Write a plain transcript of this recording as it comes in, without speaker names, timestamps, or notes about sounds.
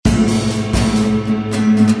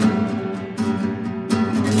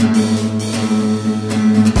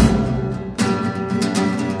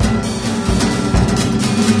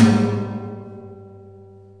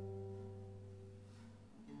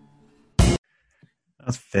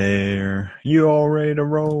That's fair. You all ready to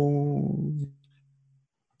roll?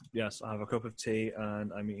 Yes, I have a cup of tea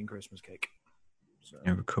and I'm eating Christmas cake. So, You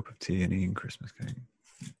have a cup of tea and eating Christmas cake.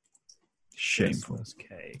 Shameful. Christmas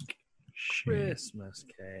cake. Shame. Christmas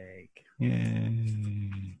cake.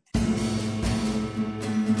 Yay.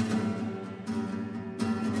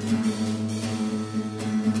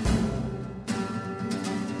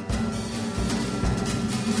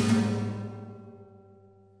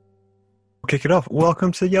 Kick it off.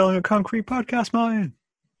 Welcome to Yelling at Concrete Podcast, Martin.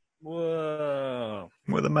 Whoa.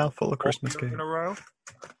 With a mouthful of Christmas Fourth year cake. in a row?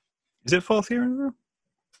 Is it fourth year in a row?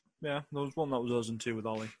 Yeah, there was one that was us and two with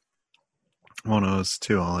Ollie. One of us,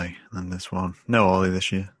 two Ollie, and then this one. No Ollie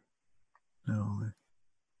this year. No Ollie.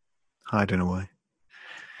 Hiding away.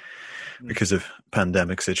 Because of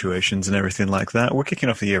pandemic situations and everything like that. We're kicking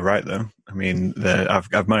off the year right, though. I mean,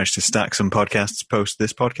 I've managed to stack some podcasts post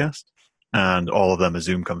this podcast, and all of them are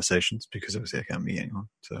Zoom conversations because obviously I can't meet anyone.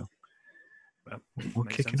 So Well, we're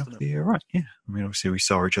makes kicking sense, off the year right. Yeah. I mean, obviously we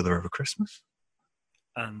saw each other over Christmas.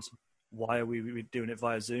 And why are we doing it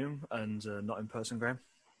via Zoom and not in person, Graham?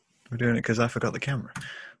 We're doing it because I forgot the camera.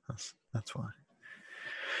 That's why.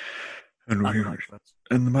 And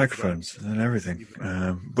the microphones and everything.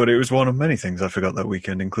 But it was one of many things I forgot that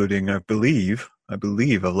weekend, including I believe I've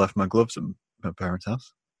left my gloves at my parents'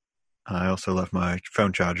 house. I also left my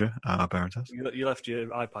phone charger at our parents' house. You left your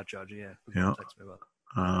iPad charger, yeah. Yeah. Text me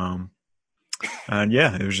about And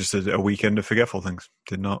yeah, it was just a weekend of forgetful things.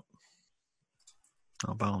 Did not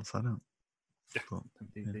balance that out. But,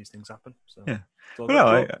 These things happen. So. Yeah. So But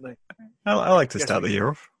no, I like to start the year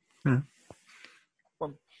off. Yeah.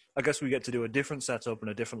 Well, I guess we get to do a different setup and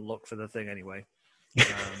a different look for the thing anyway,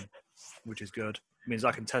 which is good. It means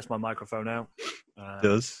I can test my microphone out.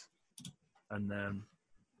 Does. And then,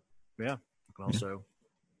 yeah, I can also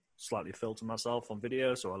slightly filter myself on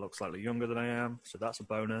video so I look slightly younger than I am. So that's a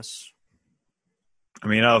bonus. I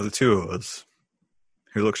mean, out of the two of us,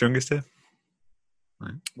 who looks youngest here?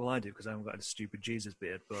 Right. Well, I do because I haven't got a stupid Jesus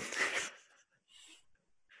beard, but... It's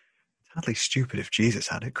hardly stupid if Jesus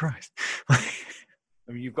had it, Christ. I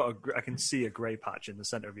mean, you've got I can see a grey patch in the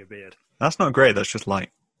centre of your beard. That's not grey, that's just light.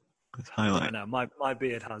 It's highlight. I know, my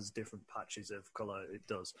beard has different patches of colour. It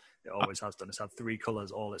does. It always has done. It's had three colours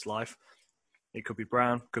all its life. It could be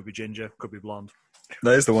brown, could be ginger, could be blonde.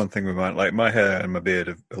 That is the one thing with mine. Like, my hair and my beard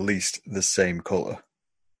are at least the same colour.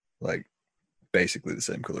 Like, basically the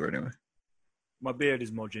same colour anyway. My beard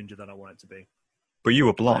is more ginger than I want it to be. But you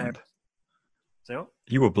were blonde. Say what?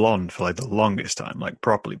 You were blonde for like the longest time, like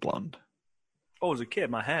properly blonde. Oh, as a kid,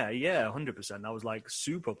 my hair, yeah, 100%. I was like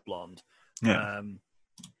super blonde. Yeah.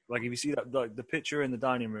 Like if you see that, like the picture in the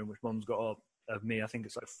dining room, which Mum's got up of me, I think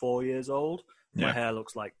it's like 4 years old. My hair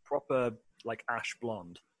looks like proper, like ash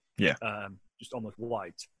blonde. Yeah. Just almost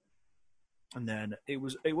white. And then it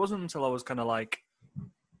wasn't until I was kind of like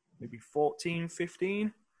maybe 14,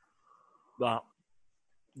 15 that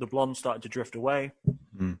the blonde started to drift away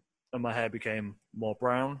and my hair became more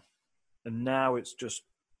brown. And now it's just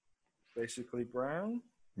basically brown.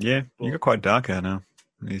 Yeah, but you got quite dark hair now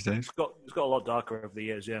these days. It's got a lot darker over the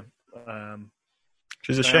years, yeah. Which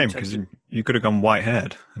is a shame because you could have gone white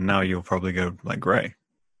haired and now you'll probably go like grey.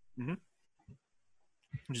 Mm-hmm.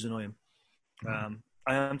 Which is annoying. I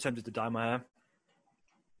am tempted to dye my hair.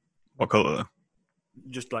 What colour though?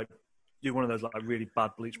 Just like do one of those like really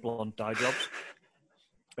bad bleach blonde dye jobs.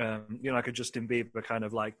 Like a Justin Bieber kind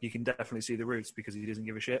of like, you can definitely see the roots because he doesn't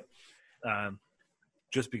give a shit.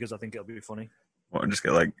 Just because I think it'll be funny. Well, just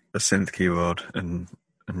get like a synth keyboard and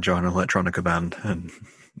join an electronica band and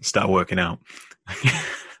start working out.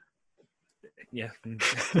 Yeah.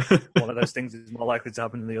 One of those things is more likely to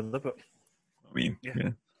happen than the other, but I mean,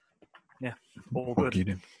 yeah. All what good. do you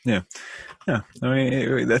do? Yeah. I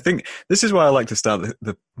mean, I think this is why I like to start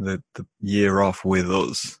the year off with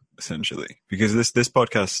us, essentially, because this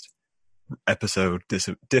podcast episode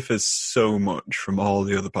differs so much from all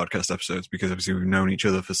the other podcast episodes because obviously we've known each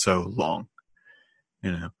other for so long,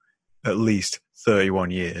 at least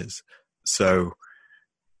 31 years. So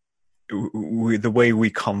the way we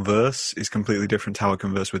converse is completely different to how I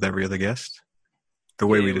converse with every other guest. The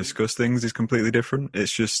way we discuss things is completely different.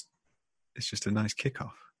 It's just a nice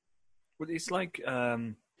kickoff. Well, it's like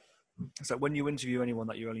when you interview anyone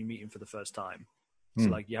that you're only meeting for the first time. So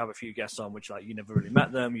like you have a few guests on which like you never really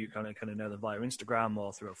met them, you kind of know them via Instagram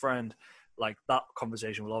or through a friend. Like that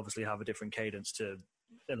conversation will obviously have a different cadence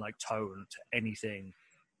and like tone to anything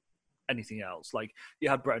else. Like you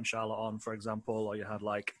had Brett and Charlotte on, for example, or you had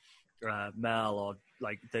like Mel, or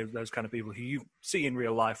like those kind of people who you see in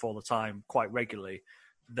real life all the time quite regularly.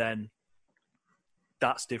 Then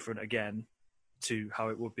that's different again to how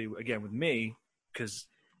it would be again with me because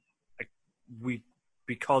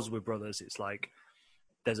because we're brothers, it's like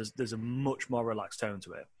there's a much more relaxed tone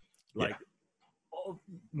to it. Like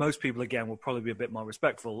most people, again, will probably be a bit more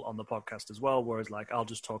respectful on the podcast as well. Whereas, like, I'll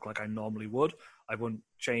just talk like I normally would. I wouldn't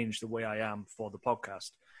change the way I am for the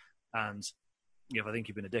podcast. And if I think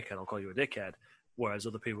you've been a dickhead, I'll call you a dickhead. Whereas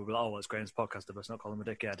other people will be like, oh, well, it's Graham's podcast, I best not call him a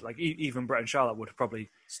dickhead. Like, even Brett and Charlotte would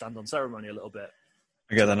probably stand on ceremony a little bit.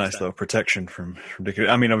 I get that nice little protection from dickhead.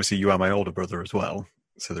 I mean, obviously, you are my older brother as well,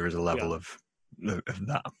 so there is a level of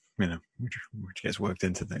that, which gets worked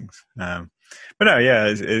into things. But no,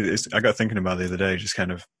 I got thinking about it the other day, just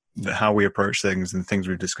kind of how we approach things and things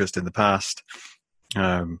we've discussed in the past.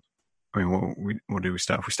 I mean, what do we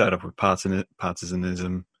start? We started off with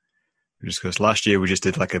partisanism. We discussed last year. We just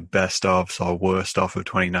did like a best of, or worst of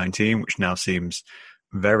 2019, which now seems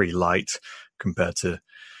very light compared to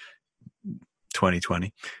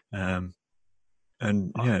 2020. What are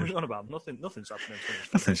you on about? Nothing's happening in 2020.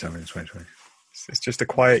 Nothing's happening in 2020. It's just a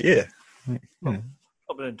quiet year. Not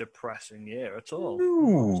been a depressing year at all.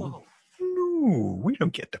 No, we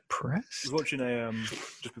don't get depressed. I was watching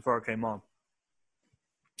just before I came on,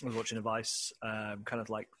 I was watching a Vice, kind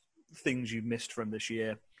of like things you missed from this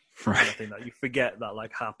year. Right. Kind of thing that you forget that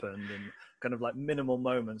like happened, and kind of like minimal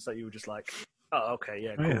moments that you were just like, oh, okay,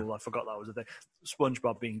 yeah, cool. Yeah. I forgot that was a thing.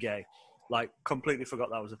 SpongeBob being gay, like completely forgot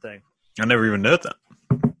that was a thing. I never even heard that.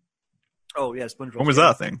 Oh yeah, SpongeBob. When was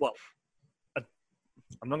that thing? Well,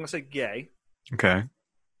 I'm not gonna say gay. Okay.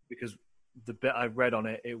 Because the bit I read on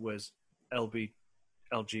it was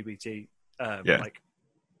LGBT, like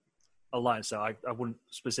alliance. So I wouldn't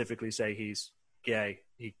specifically say he's gay.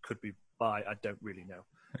 He could be bi. I don't really know.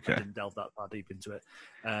 Okay. I didn't delve that far deep into it.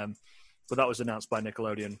 But that was announced by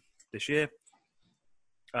Nickelodeon this year.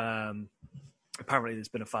 Apparently there's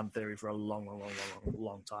been a fan theory for a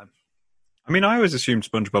long time. I mean, I always assumed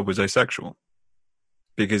SpongeBob was asexual.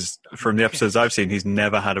 Because from the episodes I've seen, he's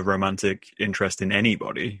never had a romantic interest in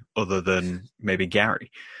anybody other than maybe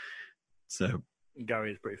Gary. So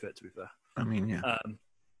Gary is pretty fit, to be fair. I mean, yeah.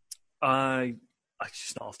 I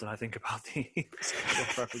just not often I think about the sexual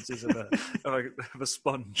preferences of a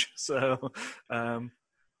sponge. So, yeah.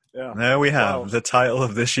 There we have the title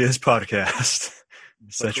of this year's podcast: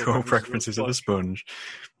 Sexual Preferences of a Sponge.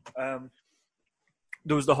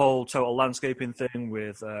 There was the whole total landscaping thing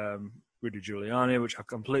with Rudy Giuliani, which I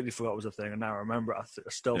completely forgot was a thing, and now I remember it. I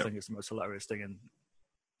still think it's the most hilarious thing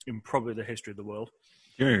in probably the history of the world.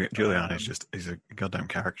 Giuliani is a goddamn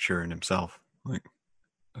caricature in himself. Like,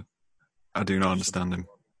 I do not understand him.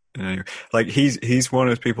 Like, he's one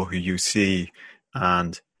of those people who you see,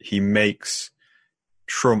 and he makes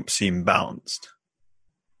Trump seem balanced.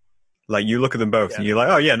 Like, you look at them both, and you're like,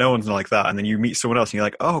 oh yeah, no one's like that, and then you meet someone else, and you're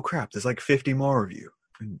like, oh crap, there's like 50 more of you.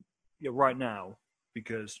 Yeah, right now,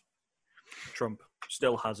 because Trump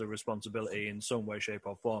still has a responsibility in some way, shape,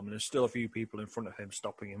 or form, and there's still a few people in front of him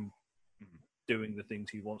stopping him doing the things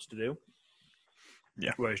he wants to do.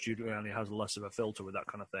 Yeah. Whereas Giuliani has less of a filter with that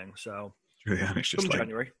kind of thing. So Giuliani's just like,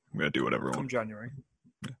 January, I'm gonna do whatever I want. Come January,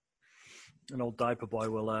 an old diaper boy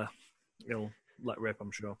will he'll let rip,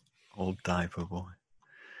 I'm sure. Old diaper boy.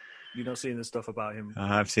 You're not seeing the stuff about him.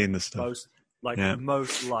 I've seen the stuff.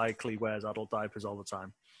 Most likely wears adult diapers all the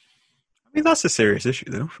time. I mean, that's a serious issue,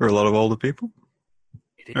 though, for a lot of older people.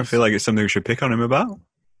 It is. I feel like it's something we should pick on him about.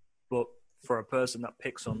 But for a person that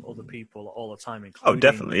picks on other people all the time,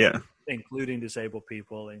 definitely, yeah. Including disabled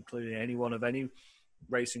people, including anyone of any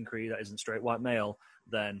race and creed that isn't straight white male,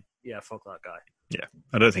 then, yeah, fuck that guy. Yeah,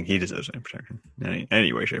 I don't think he deserves any protection in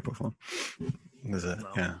any way, shape, or form. There's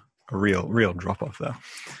a real drop-off there.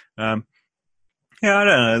 I don't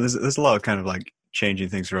know. There's a lot of kind of, like, changing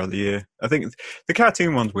things throughout the year. I think the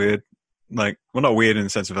cartoon one's weird. Like, well, not weird in the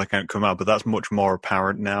sense of I can't come out, but that's much more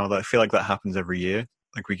apparent now. I feel like that happens every year.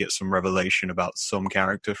 Like, we get some revelation about some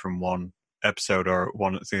character from one episode or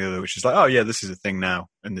one to the other, which is like, oh yeah, this is a thing now,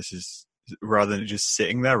 and this is, rather than just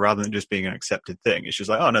sitting there, rather than just being an accepted thing, it's just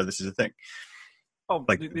like, oh no, this is a thing. Oh,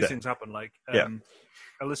 like these things happen. Like,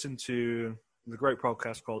 I listened to the great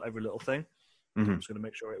podcast called Every Little Thing. Mm-hmm. I'm just going to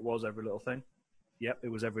make sure it was Every Little Thing. Yep, it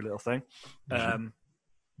was Every Little Thing.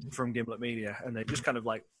 From Gimlet Media, and they just kind of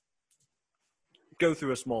like go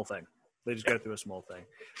through a small thing. They just go through a small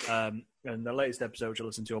thing. And the latest episode, which I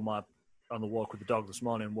listened to on the walk with the dog this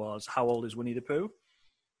morning, was How Old is Winnie the Pooh?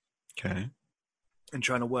 Okay. And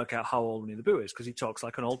trying to work out how old Winnie the Pooh is, because he talks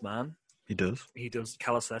like an old man. He does. He does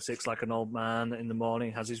calisthenics like an old man in the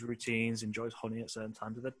morning, has his routines, enjoys honey at certain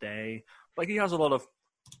times of the day. Like, he has a lot of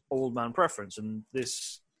old man preference. And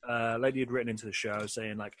this lady had written into the show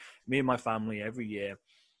saying, like, me and my family every year,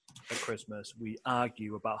 at Christmas, we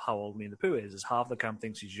argue about how old Winnie the Pooh is. As half the camp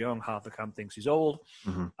thinks he's young, half the camp thinks he's old.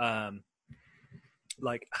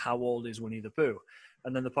 Like, how old is Winnie the Pooh?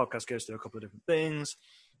 And then the podcast goes through a couple of different things.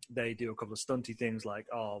 They do a couple of stunty things, like,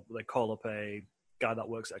 they call up a guy that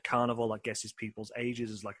works at a carnival that guesses people's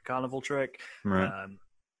ages as like a carnival trick. Right.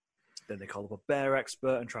 Then they call up a bear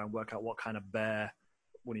expert and try and work out what kind of bear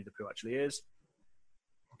Winnie the Pooh actually is.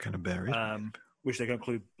 What kind of bear is it? Which they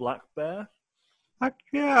conclude black bear.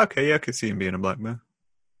 Yeah, okay, yeah, I could see him being a black bear.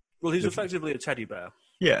 Well, he's effectively a teddy bear.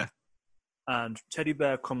 Yeah. And teddy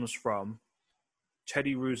bear comes from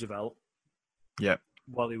Teddy Roosevelt. Yeah.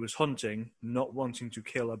 While he was hunting, not wanting to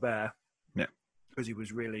kill a bear. Yeah. Because he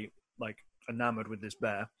was really, like, enamored with this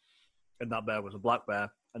bear. And that bear was a black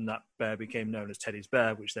bear. And that bear became known as Teddy's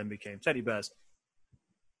bear, which then became teddy bears.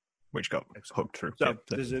 Which got hooked through. So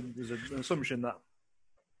there's an assumption that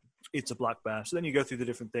it's a black bear. So then you go through the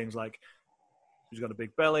different things, like he's got a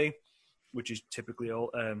big belly, which is typically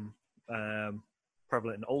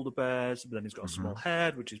prevalent in older bears. But then he's got a small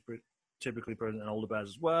head, which is typically present in older bears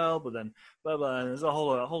as well. But then blah blah, and there's a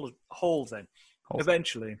whole thing.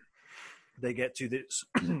 Eventually, they get to this.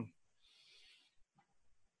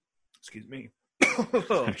 Excuse me.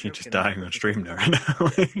 You're just dying on stream now,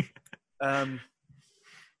 right now.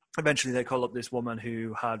 Eventually, they call up this woman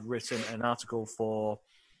who had written an article for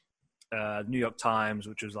New York Times,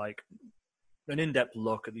 which was like an in-depth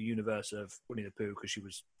look at the universe of Winnie the Pooh, because she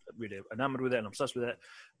was really enamored with it and obsessed with it.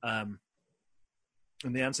 And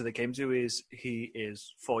the answer they came to is he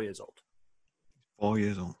is 4 years old. 4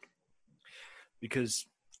 years old. Because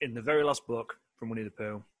in the very last book from Winnie the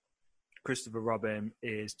Pooh, Christopher Robin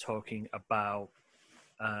is talking about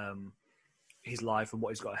his life and what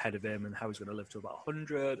he's got ahead of him and how he's going to live to about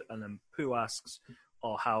 100. And then Pooh asks,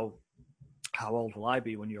 how old will I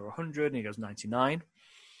be when you're 100? And he goes, 99.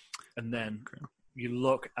 And then you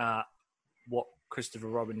look at what Christopher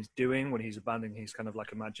Robin is doing when he's abandoning his kind of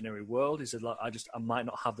like imaginary world. He said, I might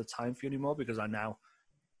not have the time for you anymore because I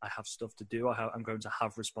have stuff to do. I'm going to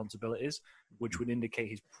have responsibilities, which would indicate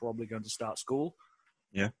he's probably going to start school.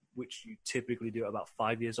 Yeah. Which you typically do at about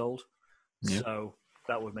 5 years old. Yeah. So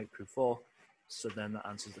that would make Pooh 4. So then that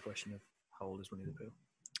answers the question of how old is Winnie the Pooh?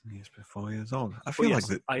 He's 4 years old. I feel like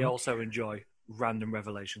that. I also enjoy random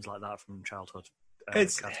revelations like that from childhood.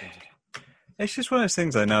 It's just one of those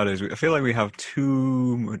things I nowadays. I feel like we have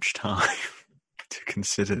too much time to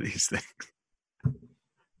consider these things.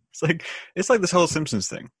 It's like this whole Simpsons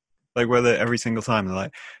thing, like whether every single time they're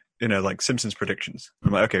like, like Simpsons predictions.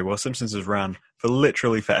 I'm like, okay, well, Simpsons has ran for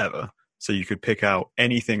literally forever, so you could pick out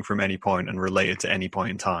anything from any point and relate it to any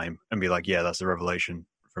point in time, and be like, yeah, that's a revelation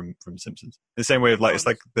from Simpsons. The same way of like, it's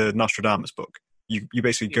like the Nostradamus book. You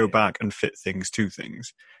basically go back and fit things to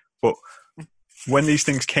things, but when these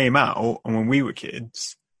things came out and when we were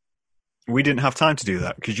kids, we didn't have time to do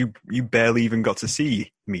that because you barely even got to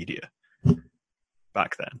see media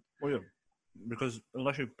back then. Well, yeah, because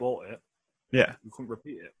unless you bought it, yeah, you couldn't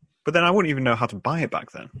repeat it. But then I wouldn't even know how to buy it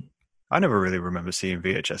back then. I never really remember seeing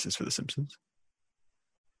VHSs for The Simpsons.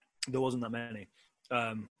 There wasn't that many.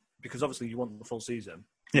 Because obviously you want the full season.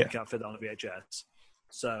 Yeah. You can't fit that on a VHS.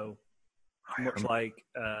 So, much like...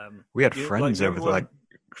 we had Friends over like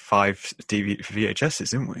 5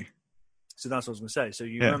 VHSs, didn't we? So that's what I was going to say. So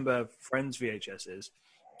you remember Friends VHSs,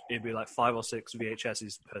 it'd be like 5 or 6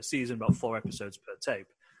 VHSs per season, about 4 episodes per tape.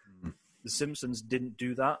 Mm. The Simpsons didn't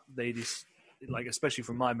do that. They just, like, especially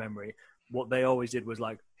from my memory, what they always did was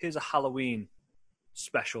like, here's a Halloween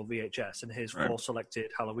special VHS, and here's 4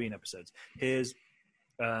 selected Halloween episodes. Here's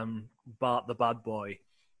Bart the Bad Boy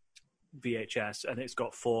VHS, and it's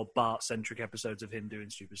got 4 Bart-centric episodes of him doing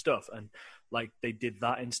stupid stuff. And like they did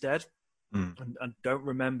that instead. And don't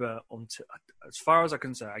remember until, as far as I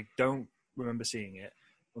can say, I don't remember seeing it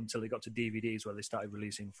until they got to DVDs where they started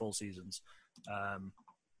releasing full seasons.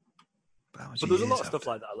 But there's a lot of stuff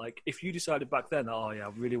like that. Like if you decided back then that, I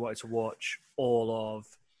really wanted to watch all of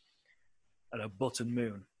Button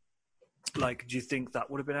Moon, like, do you think that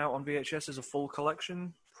would have been out on VHS as a full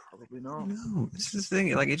collection? Probably not. No, this is the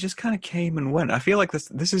thing. Like, it just kind of came and went. I feel like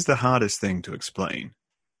this is the hardest thing to explain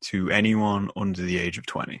to anyone under the age of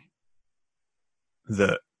 20.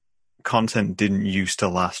 That content didn't used to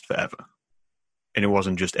last forever, and it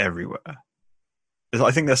wasn't just everywhere.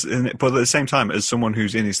 I think that's, but at the same time, as someone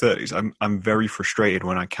who's in his 30s, I'm very frustrated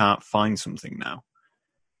when I can't find something now,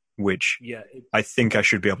 which I think I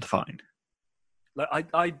should be able to find. Like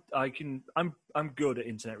I'm good at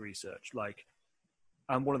internet research. Like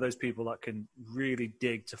I'm one of those people that can really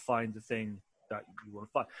dig to find the thing that you want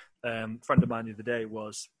to find. A friend of mine the other day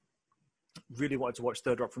really wanted to watch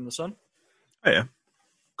Third Rock from the Sun. Oh yeah.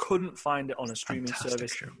 couldn't find it on a streaming Fantastic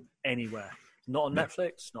service show. anywhere. Not on No.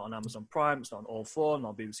 Netflix, not on Amazon Prime, it's not on All 4, not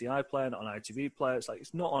on BBC iPlayer, not on ITV Player.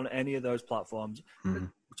 It's not on any of those platforms.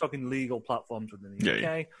 Mhm. We're talking legal platforms within the Yeah,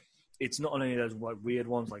 UK. It's not on any of those like weird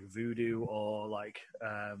ones like Vudu or like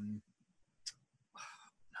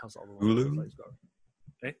how's that other one? Hulu? Like, it's got-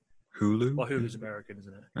 Hulu? Well, Hulu's American,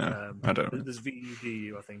 isn't it? Yeah, I don't know. There's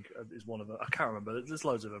VEDU, I think, is one of them. I can't remember. There's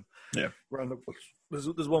loads of them. Yeah.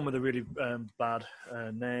 There's one with a really bad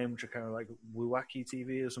name, which are kind of like Wuwaki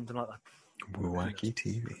TV or something like that. Wacky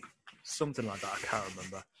TV. Something like that. I can't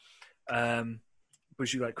remember. But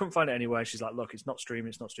she like couldn't find it anywhere. She's like, look, it's not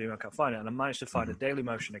streaming. I can't find it. And I managed to find a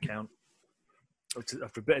Dailymotion account.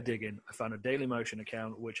 After a bit of digging, I found a Dailymotion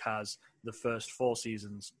account which has the first 4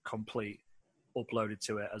 seasons complete uploaded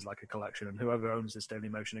to it as like a collection. And whoever owns this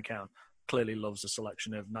Dailymotion account clearly loves a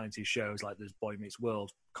selection of 90s shows like there's Boy Meets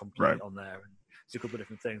World complete Right. on there. And it's a couple of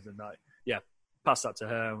different things. And like, yeah, passed that to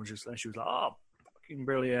her and she was like, oh, fucking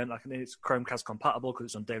brilliant. Like, it's Chromecast compatible because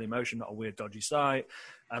it's on Dailymotion, not a weird dodgy site.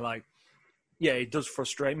 And like, yeah, it does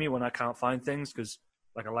frustrate me when I can't find things because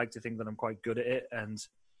like I like to think that I'm quite good at it, and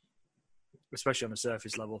especially on a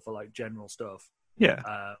surface level for like general stuff.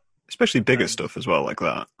 Yeah. Especially bigger stuff as well, like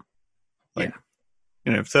that. Like,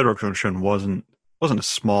 you know, Third Rock Junction wasn't a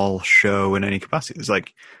small show in any capacity. There's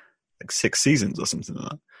like 6 seasons or something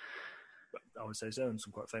like that. I would say so, and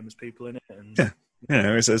some quite famous people in it. And Yeah. You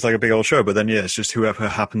know, it's like a big old show, but then, yeah, it's just whoever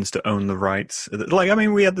happens to own the rights. Like, I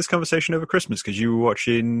mean, we had this conversation over Christmas because you were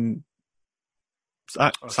watching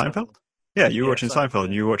Seinfeld? Yeah, you were watching Seinfeld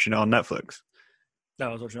and you were watching it on Netflix. No,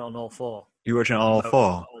 I was watching it on All 4. You were watching it on All 4?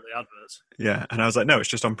 All the adverts. Yeah, and I was like, no, it's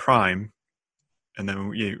just on Prime. And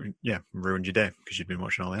then you, ruined your day because you'd been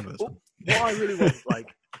watching all the adverts. What I really want,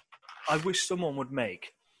 like, I wish someone would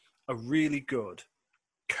make a really good,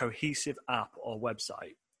 cohesive app or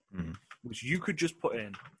website which you could just put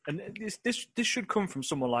in, and this should come from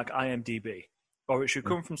someone like IMDb, or it should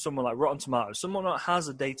come from someone like Rotten Tomatoes, someone that has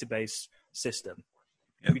a database system.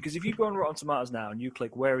 Yeah. Because if you go on Rotten Tomatoes now and you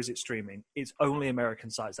click where is it streaming, it's only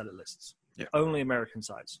American sites that it lists. Yeah. Only American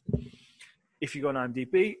sites. If you go on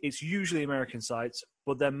IMDb, it's usually American sites,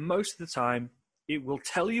 but then most of the time it will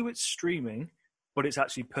tell you it's streaming, but it's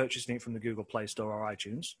actually purchasing it from the Google Play Store or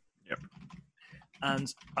iTunes. Yep.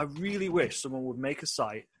 And I really wish someone would make a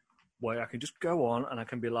site where I can just go on and I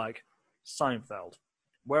can be like, Seinfeld,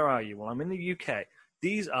 where are you? Well, I'm in the UK.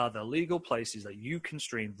 These are the legal places that you can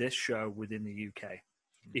stream this show within the UK.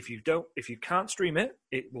 If you can't stream it,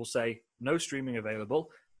 it will say no streaming available,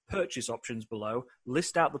 purchase options below,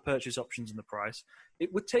 list out the purchase options and the price. It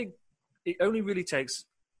only really takes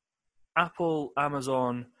Apple,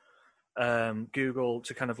 Amazon, Google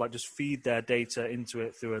to kind of like just feed their data into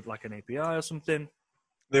it through like an API or something.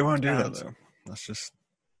 They won't do that though. That's just.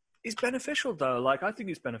 It's beneficial though. Like I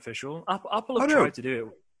think it's beneficial. Apple have tried to do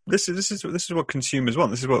it. This is what consumers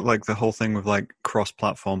want. This is what like the whole thing with like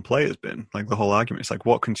cross-platform play has been. Like the whole argument. It's like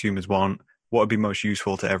what consumers want, what would be most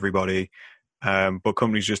useful to everybody, but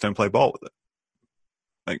companies just don't play ball with it.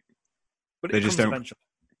 Like, but they just don't,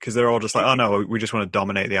 because they're all just like, oh no, we just want to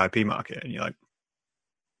dominate the IP market, and you're like,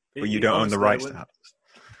 but you don't own the rights to have this.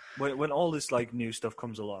 When all this like new stuff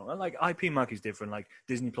comes along, and like IP market is different. Like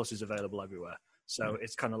Disney Plus is available everywhere. So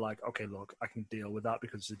it's kind of like, okay, look, I can deal with that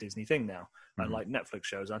because it's a Disney thing now. And like Netflix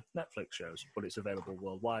shows are Netflix shows, but it's available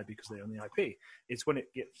worldwide because they own the IP. It's when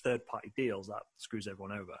it gets third-party deals that screws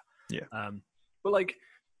everyone over. Yeah. But like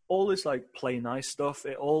all this like play nice stuff,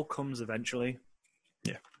 it all comes eventually.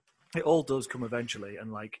 Yeah. It all does come eventually.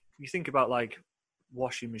 And like you think about like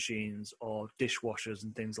washing machines or dishwashers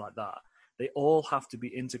and things like that. They all have to be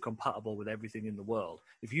intercompatible with everything in the world.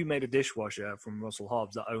 If you made a dishwasher from Russell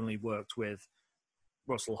Hobbs that only worked with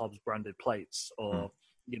Russell Hobbs branded plates or,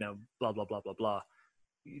 blah, blah, blah, blah, blah,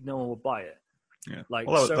 no one would buy it. Yeah. Like,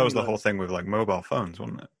 well, that was the whole thing with like mobile phones,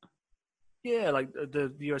 wasn't it? Yeah, like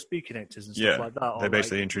the USB connectors and stuff like that. They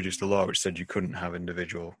basically introduced a law which said you couldn't have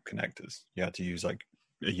individual connectors. You had to use like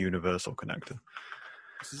a universal connector.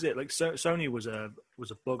 This is it. Like Sony was a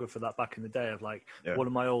bugger for that back in the day. Of like one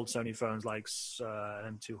of my old Sony phones, like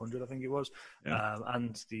M200, I think it was,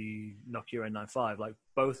 and the Nokia N95. Like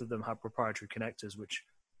both of them had proprietary connectors, which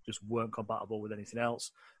just weren't compatible with anything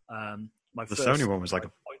else. The Sony one was like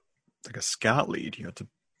a SCART lead. You had to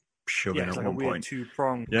shove in at like one point. Yeah, like a weird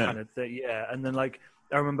 2-prong kind of thing. Yeah, and then like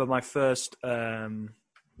I remember my first, I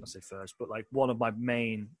say first, but like one of my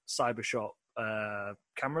main CyberShot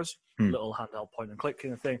cameras, little handheld point and click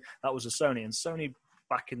kind of thing. That was a Sony, and Sony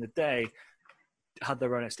back in the day had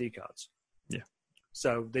their own SD cards. Yeah.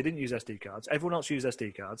 So they didn't use SD cards. Everyone else used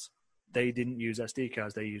SD cards. They didn't use SD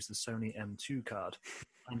cards. They used the Sony M2 card,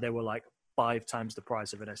 and they were like 5 times the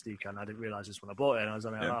price of an SD card. I didn't realize this when I bought it, and I was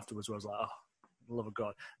on it afterwards. Where I was like, oh, love of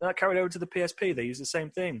God. And that carried over to the PSP. They use the same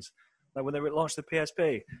things. Like when they launched the PSP,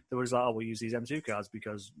 they were just like, oh, we'll use these M2 cards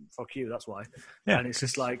because fuck you, that's why. Yeah. And it's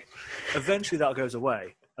just like, eventually that goes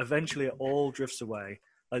away. Eventually it all drifts away.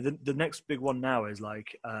 Like the next big one now is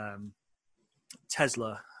like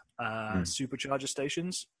Tesla supercharger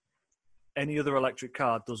stations. Any other electric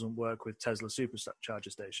car doesn't work with Tesla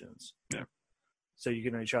supercharger stations. Yeah. So you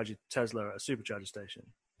can only charge your Tesla at a supercharger station.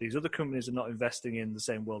 These other companies are not investing in the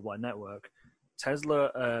same worldwide network.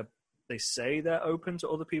 Tesla, they say they're open to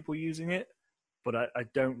other people using it, but I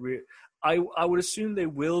don't really. I would assume they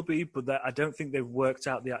will be, but I don't think they've worked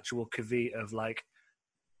out the actual caveat of like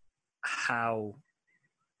how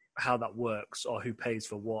that works or who pays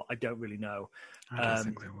for what. I don't really know. I don't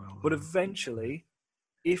think they will. But eventually,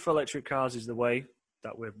 if electric cars is the way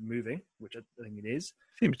that we're moving, which I think it is,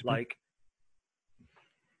 seems to like,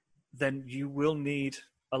 then you will need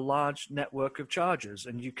a large network of chargers,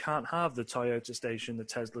 and you can't have the Toyota station, the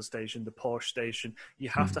Tesla station, the Porsche station. You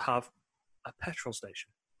have to have a petrol station.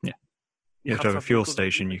 Yeah. You have to have a fuel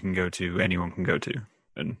station you can go to, anyone can go to,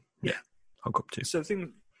 and hook up to. So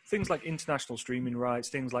things like international streaming rights,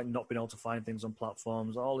 things like not being able to find things on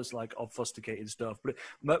platforms, all this like obfuscated stuff. But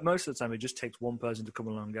most of the time, it just takes one person to come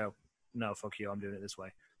along and go, no, fuck you, I'm doing it this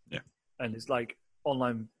way. Yeah. And it's like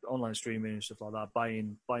online streaming and stuff like that,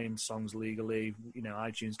 buying songs legally. You know,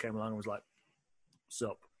 iTunes came along and was like,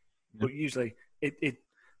 sup. Yeah. But usually it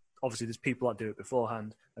obviously there's people that do it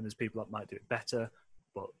beforehand and there's people that might do it better,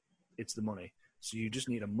 but it's the money. So you just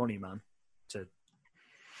need a money man to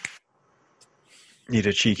need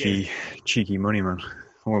a cheeky money man.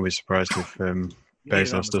 I'm always surprised if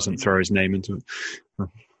Bezos doesn't throw his name into it.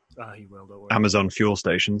 He will, don't worry. Amazon fuel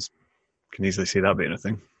stations. Can easily see that being a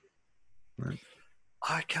thing. Right.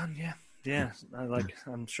 I can, yeah.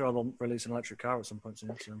 I'm sure they'll release an electric car at some point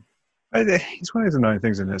soon. So. It's one of those annoying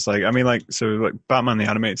things, and it's like, I mean, like, so like Batman the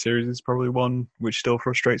animated series is probably one which still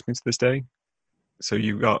frustrates me to this day. So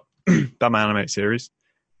you've got Batman animated series.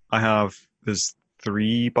 There's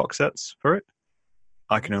 3 box sets for it.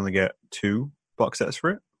 I can only get 2 box sets for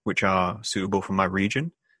it, which are suitable for my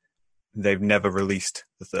region. They've never released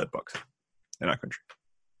the 3rd box set in our country.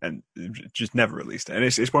 And just never released it. And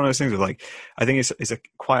it's one of those things where, like, I think it's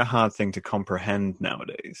quite a hard thing to comprehend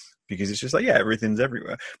nowadays, because it's just like, yeah, everything's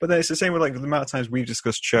everywhere. But then it's the same with like the amount of times we've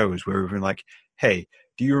discussed shows where we've been like, hey,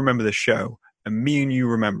 do you remember this show? And me and you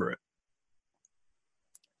remember it.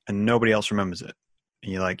 And nobody else remembers it.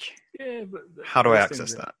 And you're like, but how do I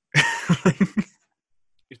access that?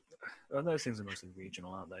 Those things are mostly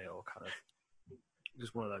regional, aren't they? Or kind of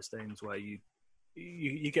just one of those things where you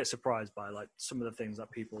get surprised by like some of the things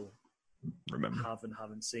that people have and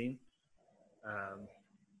haven't seen.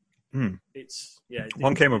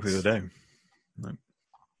 One came up the other day.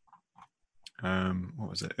 What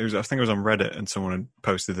was it? I think it was on Reddit, and someone had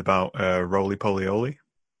posted about Roly Poly Oly.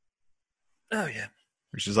 Oh yeah,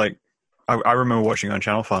 which is like I remember watching on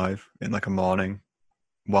Channel 5 in like a morning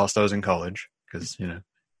whilst I was in college, because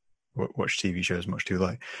watch TV shows much too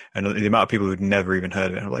late, and the amount of people who'd never even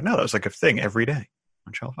heard of it, I'm like, no, that was like a thing every day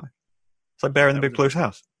on Channel 5. It's like Bear in the Big Blue's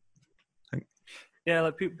house. Yeah,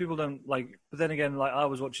 like people don't like, but then again, like I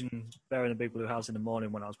was watching Bear in the Big Blue House in the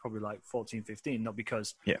morning when I was probably like 14, 15, not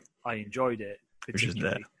because I enjoyed it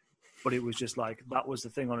particularly, but it was just like, that was the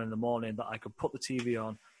thing on in the morning that I could put the TV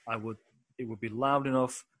on. It would be loud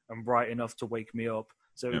enough and bright enough to wake me up.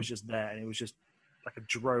 So it was just there, and it was just like a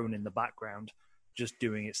drone in the background, just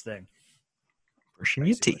doing its thing. Brushing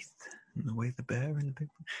your teeth. And the way the Bear in the Big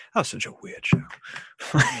Blue. That was such a weird show.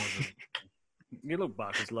 You look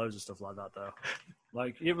back, there's loads of stuff like that, though.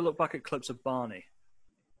 Like, you ever look back at clips of Barney?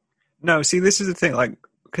 No, see, this is the thing, like,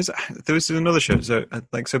 because there was another show, so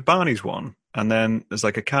Barney's one, and then there's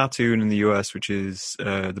like a cartoon in the US, which is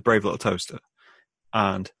The Brave Little Toaster,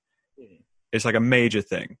 and it's like a major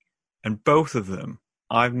thing, and both of them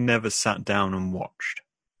I've never sat down and watched.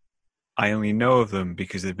 I only know of them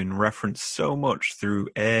because they've been referenced so much through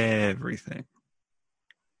everything.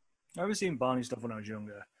 I haven't seen Barney stuff when I was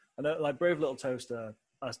younger. I know, like, Brave Little Toaster,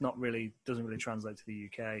 doesn't really translate to the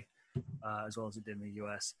UK as well as it did in the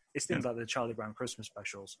US. It's things like the Charlie Brown Christmas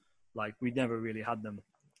specials. Like, we never really had them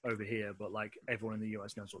over here, but like everyone in the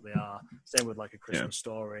US knows what they are. Same with like A Christmas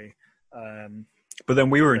Story. But then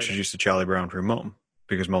we were introduced to Charlie Brown through Mum,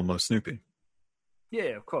 because Mum loves Snoopy.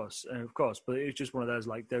 Yeah, of course. But it's just one of those,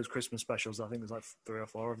 like, those Christmas specials. I think there's like 3 or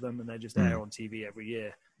 4 of them, and they just air on TV every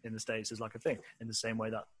year in the States as like a thing, in the same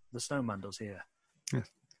way that the Snowman does here. Yeah.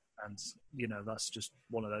 And, that's just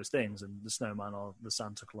one of those things. And the Snowman or the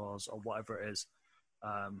Santa Claus or whatever it is,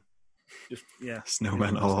 Just yeah.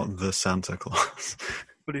 Snowmen are the Santa Claus.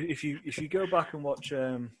 But if you go back and watch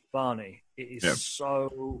Barney, it is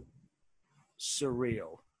so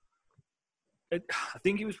surreal. I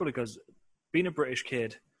think it was probably because being a British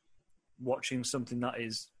kid, watching something that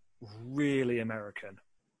is really American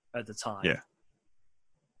at the time. Yeah.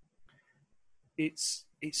 It's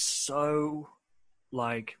so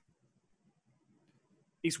like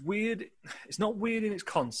it's weird. It's not weird in its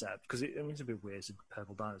concept because it's a bit weird. It's a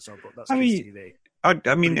purple dinosaur, but that's TV.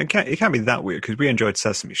 I mean, it can't be that weird because we enjoyed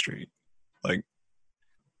Sesame Street. Like,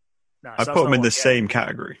 I put them in the same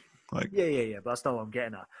category. Like, yeah. But that's not what I'm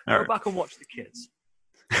getting at. Go back and watch the kids.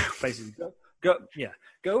 Basically,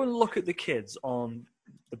 go and look at the kids on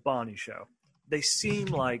the Barney show. They seem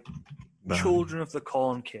like children of the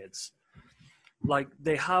corn kids. Like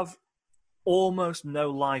they have almost no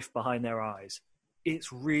life behind their eyes.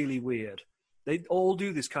 It's really weird. They all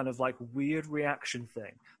do this kind of like weird reaction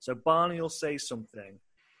thing. So Barney will say something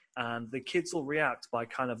and the kids will react by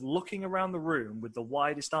kind of looking around the room with the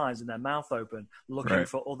widest eyes and their mouth open, looking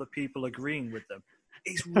for other people agreeing with them.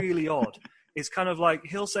 It's really odd. It's kind of like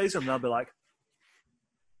he'll say something, I'll be like,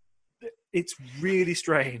 it's really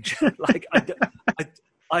strange. Like,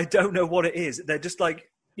 I don't know what it is. They're just like,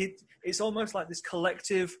 it's almost like this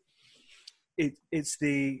collective, it's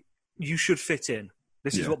the, you should fit in.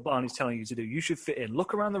 This is what Barney's telling you to do. You should fit in.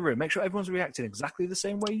 Look around the room. Make sure everyone's reacting exactly the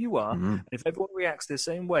same way you are. Mm-hmm. And if everyone reacts the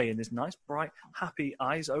same way in this nice, bright, happy,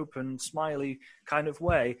 eyes open, smiley kind of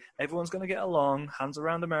way, everyone's going to get along. Hands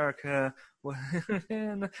around America.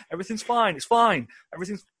 Everything's fine. It's fine.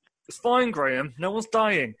 It's fine, Graham. No one's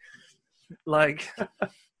dying. Like,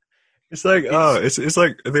 it's like it's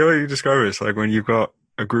like the way you describe it. It's like when you've got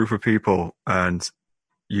a group of people and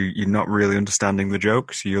you're not really understanding the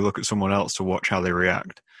joke, so you look at someone else to watch how they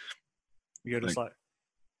react. You're just like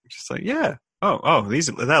yeah. Oh,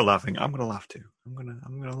 they're laughing. I'm gonna laugh too. I'm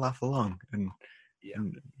gonna laugh along and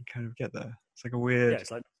kind of get there. It's like a weird. Yeah,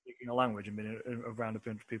 it's like speaking a language and being around a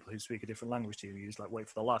bunch of people who speak a different language to you. You just like wait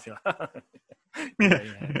for the laugh. You're like,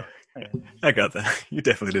 yeah. I got that. You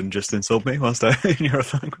definitely didn't just insult me whilst I in your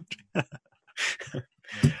language. I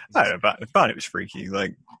don't know, but it was freaky.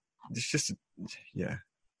 Like it's just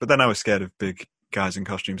But then I was scared of big guys in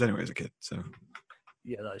costumes anyway as a kid. So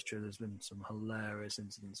yeah, that is true. There's been some hilarious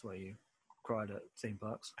incidents where you cried at theme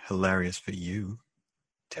parks. Hilarious for you,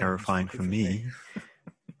 terrifying for me.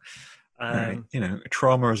 Right. You know,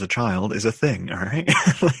 trauma as a child is a thing. All right,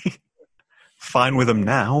 fine with them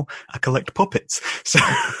now. I collect puppets, so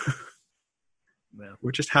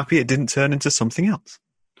we're just happy it didn't turn into something else.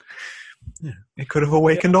 Yeah, it could have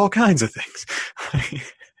awakened all kinds of things.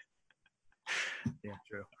 Yeah,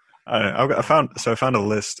 true. I found a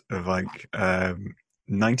list of like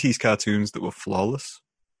 90s cartoons that were flawless.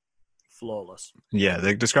 Flawless. Yeah,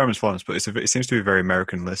 they describe them as flawless, but it seems to be a very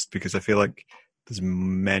American list because I feel like there's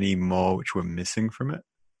many more which were missing from it.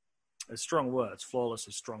 It's strong words. Flawless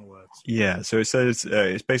is strong words. Yeah, so it says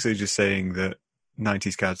it's basically just saying that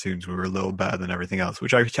 90s cartoons were a little better than everything else,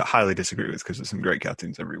 which I highly disagree with because there's some great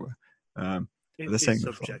cartoons everywhere. It's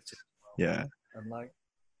subjective. Yeah. And like,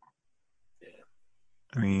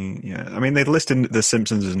 I mean, they listed The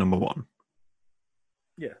Simpsons as number 1.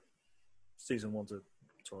 Yeah. Season 1 to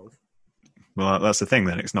 12. Well, that's the thing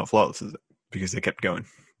then. It's not flawless, is it? Because they kept going.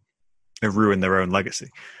 They ruined their own legacy,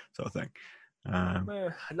 sort of thing. I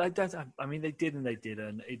mean, they did and they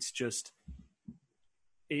didn't. It's just...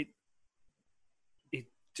 It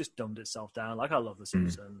just dumbed itself down. Like, I love The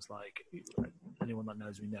Simpsons. Like, anyone that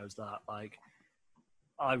knows me knows that. Like,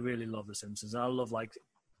 I really love The Simpsons. I love, like,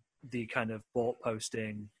 the kind of bought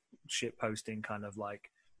posting, shit posting kind of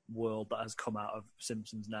like world that has come out of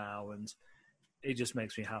Simpsons now, and it just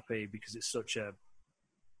makes me happy because it's such a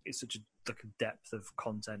like a depth of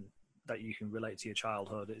content that you can relate to your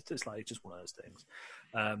childhood. It's just one of those things.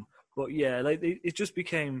 But yeah, like it just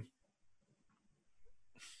became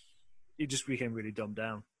really dumbed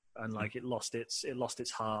down, and like it lost its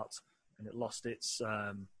heart, and it lost its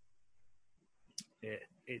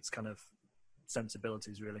kind of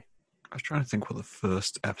sensibilities, really. I was trying to think what the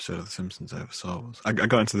first episode of The Simpsons I ever saw was. I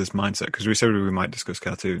got into this mindset because we said we might discuss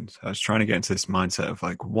cartoons. I was trying to get into this mindset of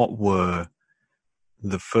like, what were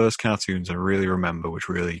the first cartoons I really remember which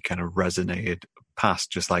really kind of resonated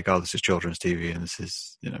past just like, oh, this is children's TV and this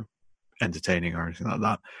is, you know, entertaining or anything like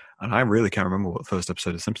that. And I really can't remember what the first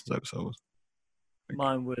episode of Simpsons episode was.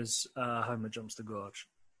 Mine was Homer Jumps the Gorge.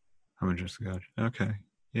 Homer Jumps the Gorge. Okay.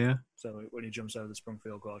 Yeah. So when he jumps over the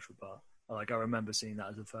Sprungfield Gorge for part. Like, I remember seeing that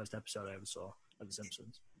as the first episode I ever saw of The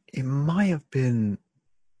Simpsons. It might have been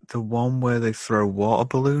the one where they throw water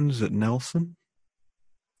balloons at Nelson.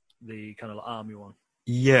 The kind of like army one.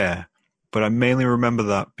 Yeah. but I mainly remember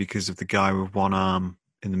that because of the guy with one arm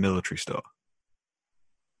in the military store.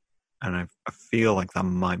 And I feel like that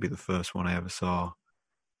might be the first one I ever saw.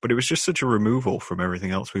 But it was just such a removal from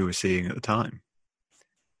everything else we were seeing at the time.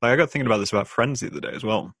 Like, I got thinking about this about Friends the other day as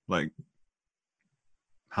well. Like,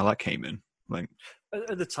 how that came in. Like,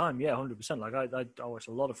 at the time, yeah, 100%. Like I watched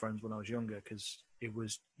a lot of Friends when I was younger because it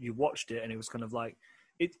was, you watched it and it was kind of like,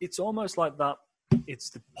 it's almost like that. It's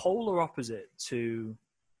the polar opposite to,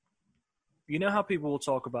 you know how people will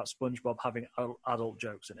talk about SpongeBob having adult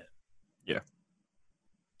jokes in it? yeah.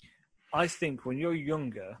 I think when you're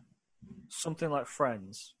younger, something like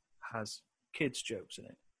Friends has kids' jokes in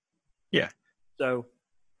it. Yeah. So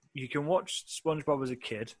you can watch SpongeBob as a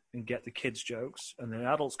kid and get the kids' jokes, and then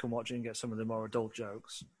adults can watch it and get some of the more adult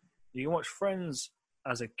jokes. You can watch Friends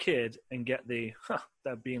as a kid and get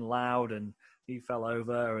they're being loud and he fell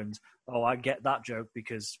over and, oh, I get that joke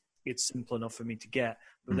because it's simple enough for me to get.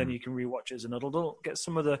 But then you can rewatch it as an adult, get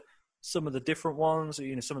some of the different ones,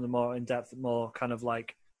 you know, some of the more in-depth, more kind of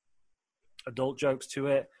like adult jokes to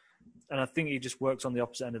it. And I think he just works on the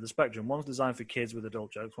opposite end of the spectrum. One's designed for kids with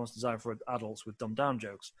adult jokes, one's designed for adults with dumbed down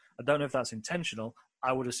jokes. I don't know if that's intentional.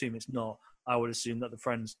 I would assume it's not. I would assume that the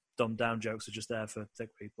Friends dumbed down jokes are just there for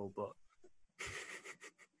thick people, but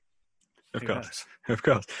Of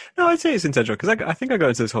course. No, I'd say it's intentional because I think I got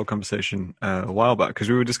into this whole conversation a while back because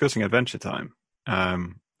we were discussing Adventure Time,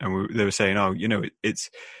 and they were saying, oh, you know, it's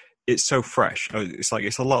so fresh.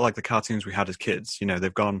 It's a lot like the cartoons we had as kids. You know,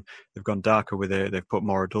 they've gone darker with it. They've put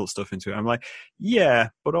more adult stuff into it. I'm like, yeah,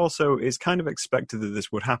 but also it's kind of expected that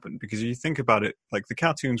this would happen because you think about it, like the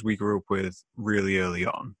cartoons we grew up with really early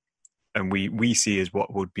on, and we see as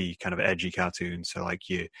what would be kind of edgy cartoons. So like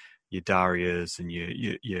your Darias and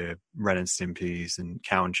your Ren and Stimpy's and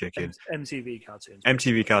Cow and Chicken. MTV cartoons.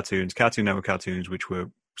 MTV cartoons, Cartoon Network cartoons, which were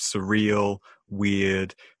surreal,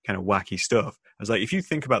 weird, kind of wacky stuff. I was like, if you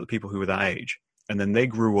think about the people who were that age and then they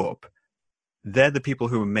grew up, they're the people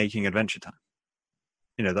who were making Adventure Time.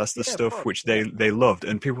 You know, that's the stuff which they loved.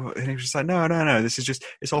 And people, and it was just like, no, this is just,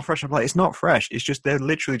 it's all fresh. I'm like, it's not fresh. It's just, they're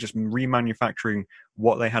literally just remanufacturing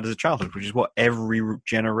what they had as a childhood, which is what every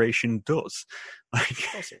generation does. Like,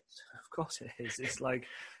 of course it is. It's like,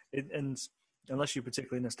 and unless you're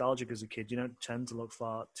particularly nostalgic as a kid, you don't tend to look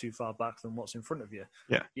too far back than what's in front of you.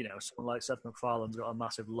 Yeah. You know, someone like Seth MacFarlane's got a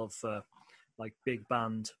massive love for like big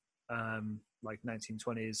band, like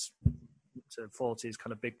 1920s to 40s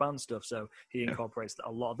kind of big band stuff. So he incorporates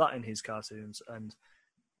a lot of that in his cartoons, and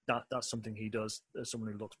that's something he does as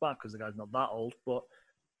someone who looks back because the guy's not that old. But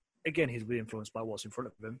again, he's really influenced by what's in front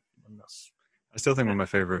of him, and that's. I still think one of my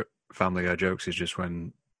favorite Family Guy jokes is just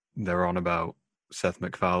when they're on about Seth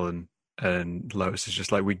MacFarlane and Lois is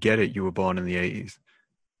just like, we get it, you were born in the 80s.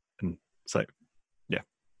 And it's like, yeah,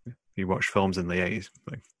 you watch films in the 80s.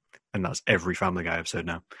 Like, and that's every Family Guy episode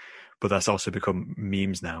now. But that's also become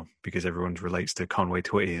memes now because everyone relates to Conway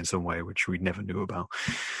Twitty in some way, which we never knew about.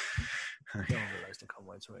 No one relates to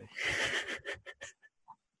Conway Twitty.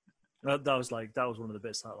 That was one of the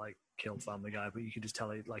bits that like killed Family Guy, but you could just tell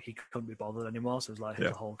he couldn't be bothered anymore. So it was like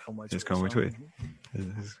the whole Conway Twitty. It's Conway Twitty.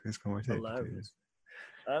 It's Conway Twitty.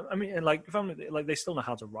 I mean, and like Family, like they still know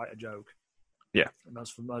how to write a joke. Yeah, and that's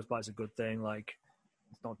for most part a good thing. Like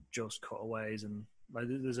it's not just cutaways and like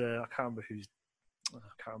there's I can't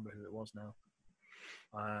remember who it was now.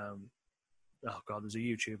 Oh god, there's a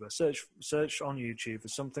YouTuber. Search on YouTube for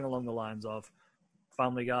something along the lines of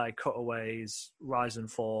Family Guy cutaways, rise and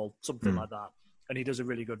fall, something like that. And he does a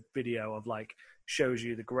really good video of like shows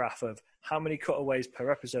you the graph of how many cutaways per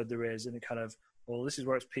episode there is, and it kind of, well, this is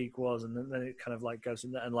where its peak was, and then it kind of like goes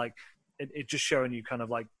in there, and like it just showing you kind of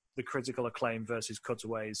like the critical acclaim versus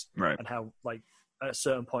cutaways, right? And how like at a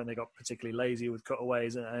certain point they got particularly lazy with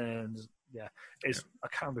cutaways, and yeah, I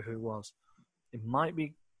can't remember who it was. It might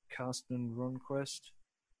be Karsten Rundquist.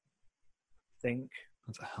 I think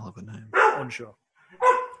that's a hell of a name. Unsure.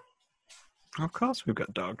 Of course we've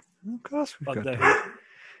got dog. Of course we've got dog.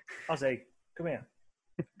 I'll say, come here.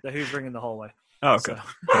 They're hoovering in the hallway. Oh, okay.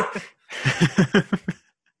 So.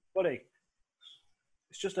 Buddy,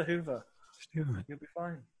 it's just a Hoover. You'll be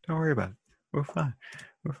fine. Don't worry about it. We're fine.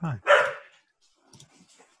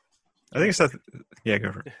 I think it's that. Yeah,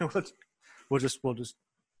 go for it. We'll just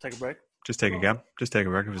take a break. Just take a gap. Just take a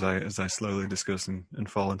break as I slowly discuss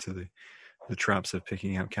and fall into the traps of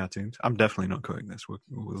picking out cartoons. I'm definitely not cutting this. We're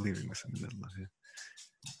leaving this in the middle of it.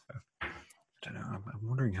 I don't know. I'm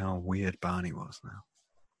wondering how weird Barney was now.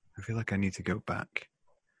 I feel like I need to go back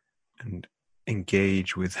and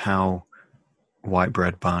engage with how white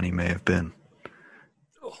bread Barney may have been.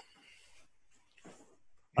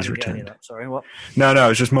 He's didn't get any returned. of that. Sorry, what? No, I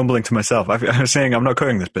was just mumbling to myself. I was saying I'm not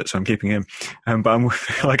cutting this bit, so I'm keeping him. But I'm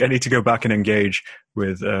like, I need to go back and engage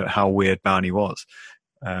with how weird Barney was.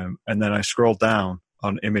 And then I scrolled down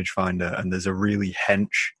on Image Finder, and there's a really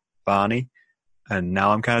hench Barney, and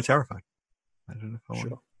now I'm kind of terrified. I don't know if I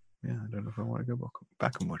want. Yeah, I don't know if I want to go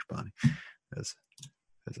back and watch Barney. There's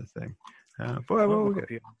a thing. I'm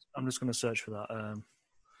just going to search for that.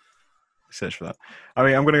 Search for that. I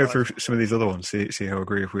mean, I'm going to go through some of these other ones, see how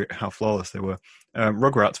how flawless they were.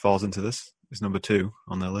 Rugrats falls into this. It's number 2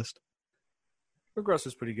 on their list. Rugrats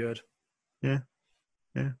was pretty good. Yeah.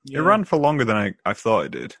 It ran for longer than I thought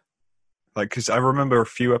it did. Like, because I remember a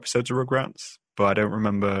few episodes of Rugrats, but I don't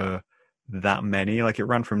remember that many. Like, it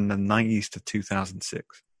ran from the 90s to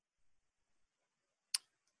 2006.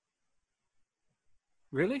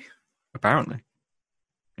 Really? Apparently.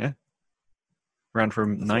 Yeah. Ran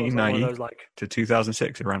from 1990 to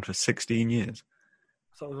 2006. It ran for 16 years.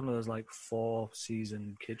 I thought it was one of those like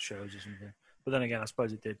 4-season kid shows or something. But then again, I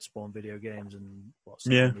suppose it did spawn video games and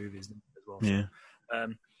movies as well. Yeah.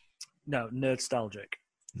 So, no, Nerdstalgic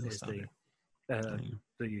is the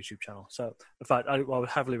YouTube channel. So, in fact, I would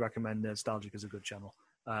heavily recommend Nerdstalgic as a good channel.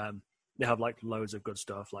 They have like loads of good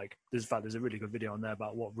stuff. Like, there's a really good video on there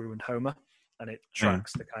about what ruined Homer, and it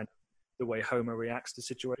tracks the way Homer reacts to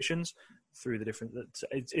situations through the different.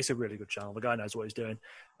 It's a really good channel. The guy knows what he's doing.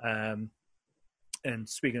 And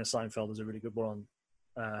speaking of Seinfeld, there's a really good one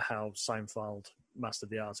on how Seinfeld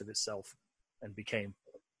mastered the art of itself and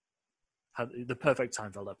had the perfect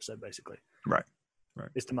Seinfeld episode, basically. Right.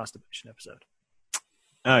 It's the masturbation episode.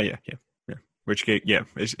 Yeah. Which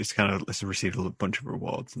it's received a bunch of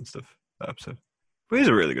rewards and stuff. That episode, but it's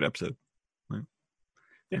a really good episode. Right?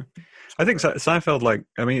 Yeah, I think Seinfeld. Like,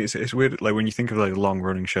 I mean, it's weird. Like when you think of like long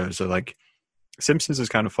running shows, so like Simpsons has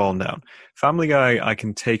kind of fallen down. Family Guy, I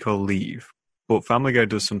can take or leave, but Family Guy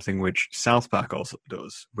does something which South Park also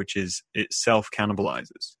does, which is it self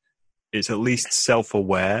cannibalizes. It's at least self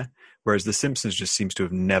aware, whereas The Simpsons just seems to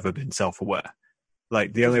have never been self aware.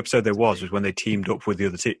 Like, the only episode there was when they teamed up with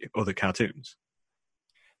the other cartoons.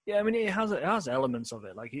 Yeah, I mean, it has elements of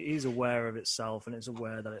it. Like, it is aware of itself, and it's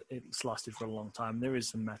aware that it's lasted for a long time. There is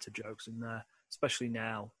some meta jokes in there, especially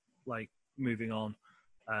now, like, moving on.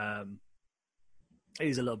 It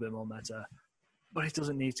is a little bit more meta, but it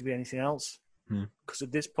doesn't need to be anything else. Because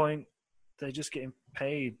at this point, they're just getting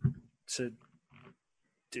paid to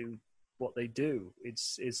do what they do.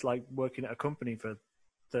 It's like working at a company for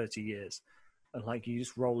 30 years. And like you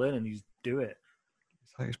just roll in and you do it.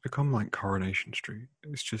 It's like it's become like Coronation Street.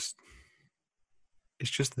 It's just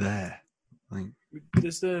there. Like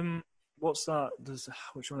there's what's that? There's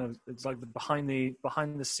which one? It's like the behind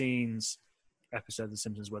the scenes episode of The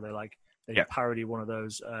Simpsons where they parody one of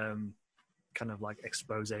those kind of like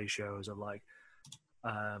expose shows of like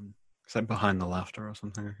it's like Behind the Laughter or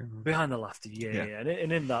something. Behind the Laughter, yeah.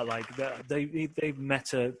 And in that like they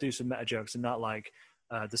do some meta jokes and that like.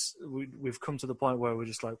 We've come to the point where we're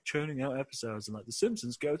just like churning out episodes and like The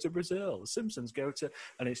Simpsons go to Brazil, The Simpsons go to,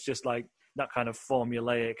 and it's just like that kind of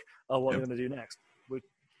formulaic. Oh, what are we going to do next? We're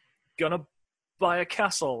going to buy a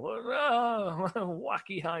castle.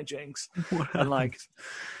 Wacky hijinks. And like,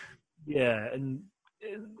 yeah, and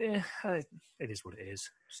it is what it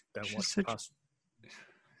is. Just don't watch it past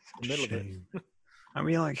the middle of it.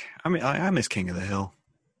 I miss King of the Hill.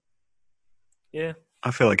 Yeah. I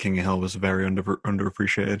feel like King of the Hill was very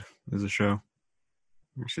underappreciated as a show.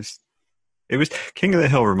 It was King of the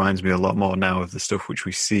Hill reminds me a lot more now of the stuff which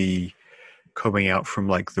we see coming out from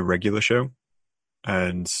like the regular show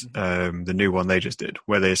and the new one they just did,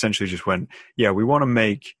 where they essentially just went, yeah, we want to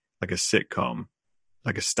make like a sitcom,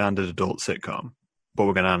 like a standard adult sitcom, but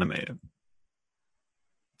we're going to animate it.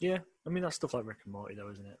 Yeah, I mean that's stuff like Rick and Morty, though,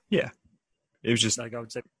 isn't it? Yeah, it was just like I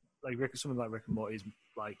would say, like something like Rick and Morty is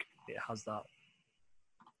like it has that.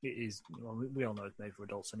 It is. Well, we all know it's made for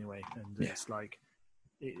adults anyway, and it's like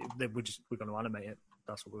we're going to animate it.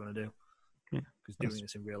 That's what we're going to do. Yeah, because doing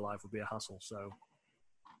this in real life would be a hassle. So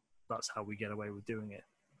that's how we get away with doing it.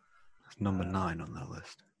 That's number 9 on that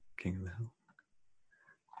list. King of the Hill.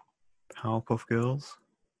 Powerpuff Girls.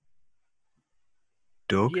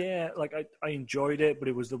 Doug. Yeah, like I enjoyed it, but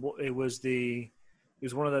it was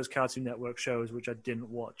one of those Cartoon Network shows which I didn't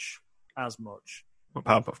watch as much. What,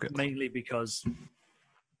 Powerpuff Girls? Mainly because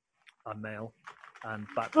I'm male, and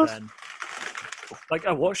back then, like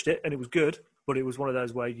I watched it and it was good, but it was one of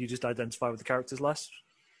those where you just identify with the characters less.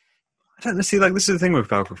 I don't know. See, like this is the thing with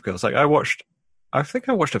Powerpuff Girls. Like I think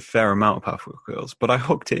I watched a fair amount of Powerpuff Girls, but I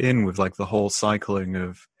hooked it in with like the whole cycling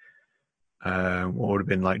of what would have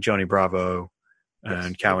been like Johnny Bravo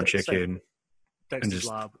and Cow and Chicken, Dexter's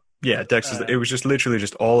Lab. Yeah, Dexter's. It was just literally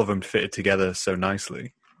just all of them fitted together so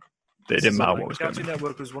nicely. It didn't matter what was going on. Cartoon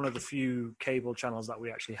Network was one of the few cable channels that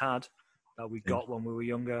we actually had, that we got when we were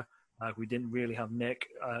younger. We didn't really have Nick.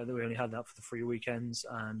 We only had that for the free weekends,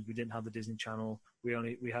 and we didn't have the Disney Channel.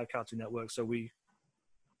 We had Cartoon Network, so we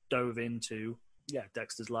dove into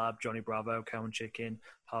Dexter's Lab, Johnny Bravo, Cow and Chicken,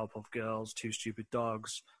 Powerpuff Girls, Two Stupid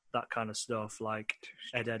Dogs, that kind of stuff, like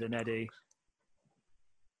Ed, Ed and Eddie.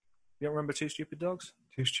 You don't remember Two Stupid Dogs?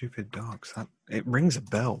 Two Stupid Dogs. It rings a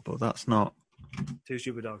bell, but that's not. Two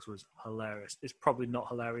Stupid Dogs was hilarious. It's probably not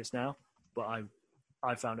hilarious now, but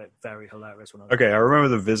I found it very hilarious when I was I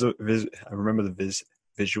remember the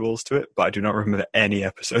visuals to it, but I do not remember any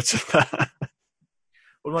episodes of that.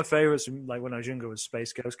 One of my favorites, like when I was younger, was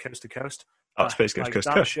Space Ghost Coast to Coast. Oh, Space Ghost Coast to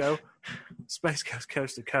That Coast. show, Space Ghost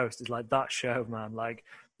Coast to Coast is like that show, man. Like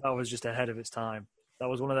that was just ahead of its time. That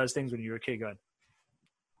was one of those things when you were a kid going,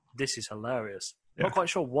 "This is hilarious." Yeah. Not quite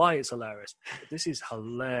sure why it's hilarious, but this is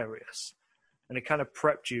hilarious. And it kind of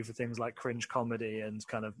prepped you for things like cringe comedy and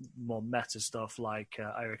kind of more meta stuff like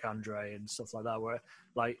Eric Andre and stuff like that, where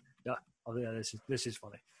like, this is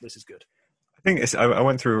funny. This is good. I think I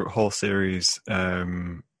went through a whole series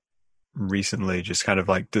recently, just kind of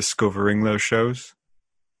like discovering those shows,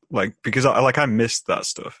 like because I missed that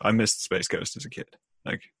stuff. I missed Space Ghost as a kid.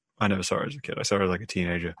 Like I never saw it as a kid. I saw it as like a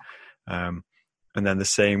teenager. And then the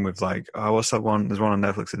same with like, what's that one? There's one on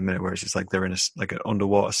Netflix at the minute where it's just like they're in an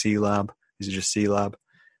underwater sea lab. Is it just Sea Lab?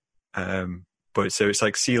 But so it's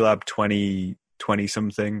like Sea Lab 2020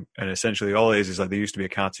 something, and essentially all it is like there used to be a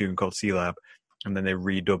cartoon called Sea Lab, and then they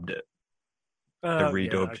redubbed it. I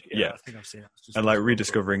think I've seen it. And like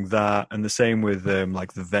rediscovering that, and the same with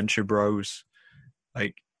like the Venture Bros.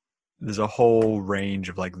 Like there's a whole range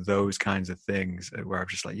of like those kinds of things where I'm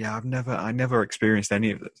just like, I never experienced any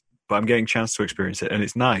of this, but I'm getting a chance to experience it, and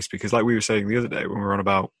it's nice because like we were saying the other day when we were on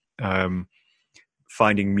about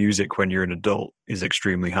finding music when you're an adult is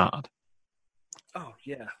extremely hard. Oh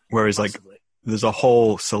yeah. Whereas massively. Like there's a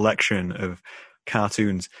whole selection of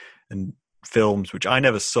cartoons and films which I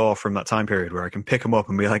never saw from that time period where I can pick them up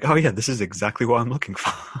and be like, oh yeah, this is exactly what I'm looking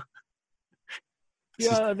for.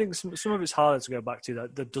 I think some of it's harder to go back to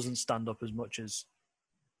that doesn't stand up as much as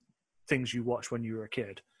things you watched when you were a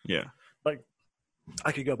kid. Yeah. Like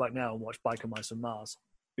I could go back now and watch Biker Mice and Mars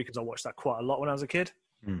because I watched that quite a lot when I was a kid.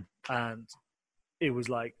 And it was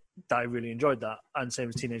like, I really enjoyed that. And same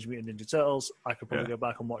as Teenage Mutant Ninja Turtles, I could probably go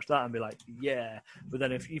back and watch that and be like, yeah. But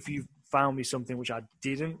then if you found me something which I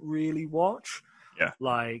didn't really watch,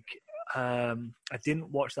 like I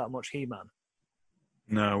didn't watch that much He-Man.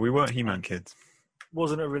 No, we weren't He-Man kids.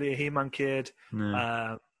 Wasn't really a He-Man kid.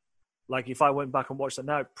 No. Like if I went back and watched that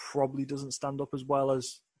now, it probably doesn't stand up as well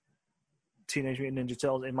as Teenage Mutant Ninja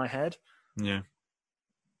Turtles in my head. Yeah.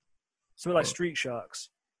 Something like Street Sharks.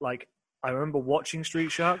 Like I remember watching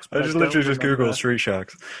Street Sharks. I just literally just Googled Street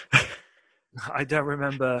Sharks. I don't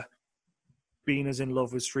remember being as in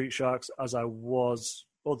love with Street Sharks as I was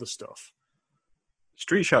other stuff.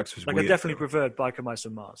 Street Sharks was like weird, I definitely preferred Biker Mice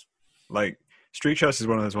and Mars. Like Street Sharks is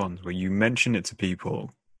one of those ones where you mention it to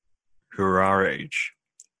people who are our age,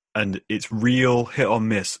 and it's real hit or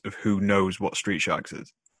miss of who knows what Street Sharks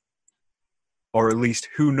is, or at least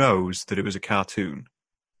who knows that it was a cartoon,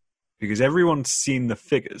 because everyone's seen the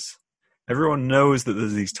figures. Everyone knows that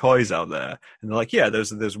there's these toys out there, and they're like, yeah,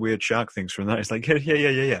 there's weird shark things from that. It's like,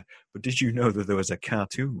 yeah. But did you know that there was a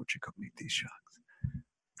cartoon which accompanied these sharks?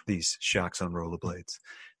 These sharks on rollerblades.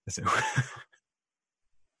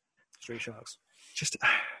 Street Sharks. Just,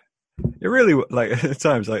 it really, like, at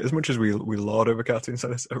times, like, as much as we lord over cartoons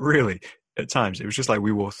like this, really, at times, it was just like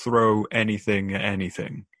we will throw anything at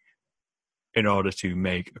anything in order to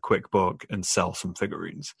make a quick buck and sell some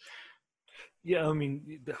figurines. Yeah, I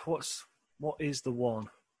mean, what is the one?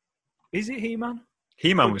 Is it He-Man?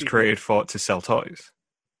 He-Man was created to sell toys.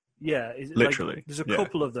 Yeah, literally. Like, there's a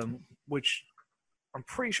couple of them which I'm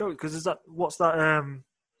pretty sure because there's what's that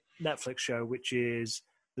Netflix show which is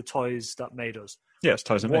The Toys That Made Us. Yes,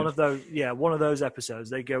 Toys That Made Us. One of those episodes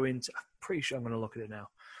they go into. I'm pretty sure I'm going to look at it now.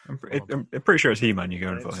 I'm pretty sure it's He-Man you're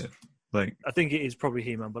going for here. Like, I think it is probably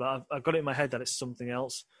He-Man, but I've got it in my head that it's something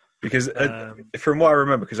else. Because from what I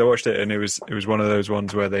remember, because I watched it and it was one of those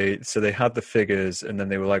ones where they had the figures and then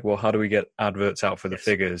they were like, well, how do we get adverts out for the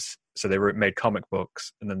figures? So they made comic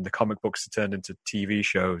books, and then the comic books turned into TV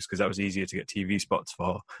shows because that was easier to get TV spots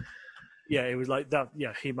for. Yeah, it was like that.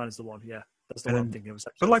 Yeah, He-Man is the one. Yeah, that's the one I'm thinking. It was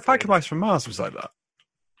but like Biker Mice from Mars was like that.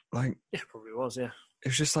 Like, yeah, probably was. Yeah, it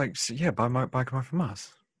was just like, yeah, Biker Mice from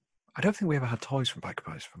Mars. I don't think we ever had toys from Biker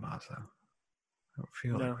Mice from Mars though. I don't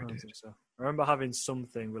feel like we did. I don't think so. I remember having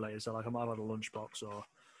something related, so like I might have had a lunchbox or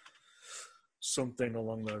something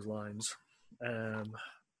along those lines. Have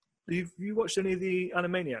you watched any of the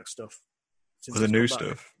Animaniac stuff? For the new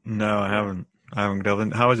stuff? No, I haven't. I haven't delved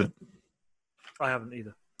in. How is it? I haven't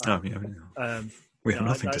either. We have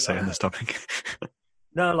nothing to say on this topic.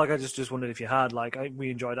 No, like I just wondered if you had. Like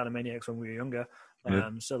we enjoyed Animaniacs when we were younger,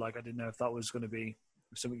 Yeah. so like I didn't know if that was going to be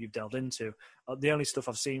something you've delved into. The only stuff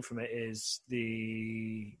I've seen from it is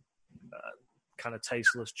the kind of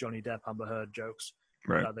tasteless Johnny Depp Amber Heard jokes.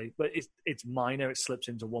 Right. But it's minor. It slips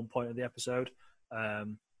into one point of the episode,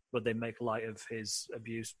 but they make light of his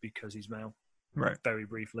abuse because he's male. Right. Very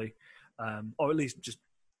briefly, or at least just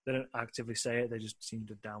they don't actively say it. They just seem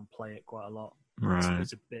to downplay it quite a lot. Right.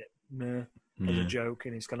 It's a bit meh as a joke,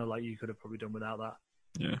 and it's kind of like you could have probably done without that.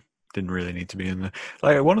 Yeah. Didn't really need to be in there.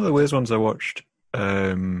 Like one of the weird ones I watched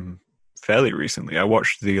fairly recently. I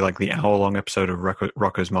watched the hour-long episode of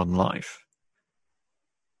Rocko's Modern Life.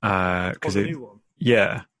 Because the new one.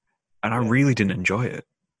 Yeah, and I really didn't enjoy it.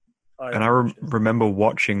 I remember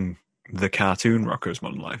watching the cartoon Rocko's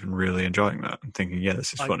Modern Life and really enjoying that and thinking, yeah,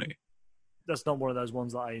 this is funny. That's not one of those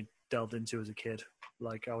ones that I delved into as a kid.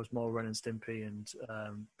 Like I was more Ren and Stimpy and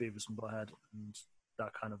Beavis and Butthead and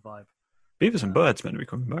that kind of vibe. Beavis and Butthead's meant to be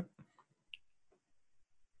coming back.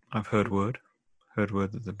 I've heard word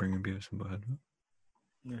that they're bringing Beavis and Butthead back.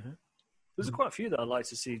 Mm-hmm. There's quite a few that I'd like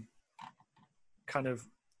to see. Kind of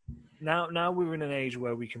now we're in an age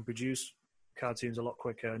where we can produce cartoons a lot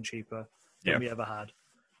quicker and cheaper than we ever had.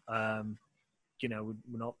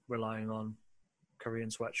 We're not relying on Korean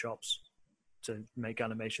sweatshops to make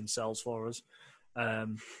animation cells for us.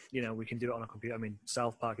 We can do it on a computer. I mean,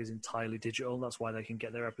 South Park is entirely digital. That's why they can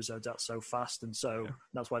get their episodes out so fast, and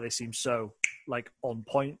that's why they seem so on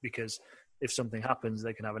point. Because if something happens,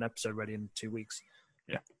 they can have an episode ready in 2 weeks.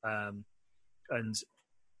 Yeah, and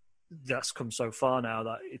that's come so far now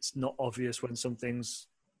that it's not obvious when something's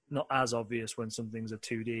not as obvious when something's a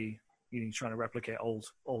 2D. You're trying to replicate old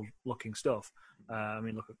looking stuff.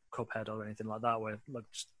 Look at Cuphead or anything like that, where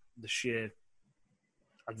just the sheer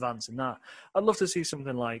advance in that. I'd love to see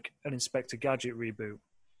something like an Inspector Gadget reboot,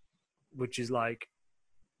 which is like,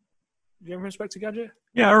 do you remember Inspector Gadget?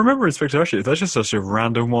 Yeah, I remember Inspector Gadget. That's just such a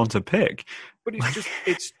random one to pick. But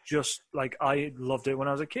it's just like, I loved it when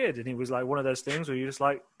I was a kid, and it was like one of those things where you're just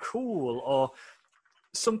like, cool, or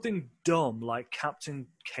something dumb like Captain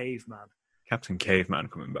Caveman. Captain Caveman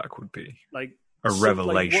coming back would be like a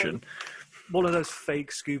revelation. Like one of those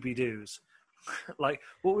fake Scooby-Doos. Like,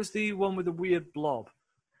 what was the one with the weird blob?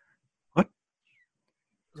 What?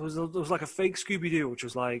 There was like a fake Scooby-Doo, which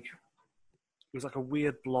was like, it was like a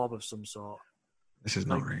weird blob of some sort. This is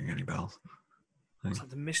not ringing any bells. It's like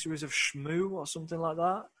the Mysteries of Shmoo or something like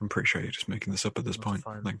that. I'm pretty sure you're just making this up at this point.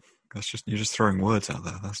 Like, you're just throwing words out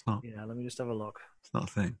there. That's not. Yeah, let me just have a look. It's not a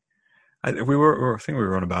thing. I think we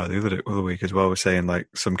were on about it the other week as well. We're saying like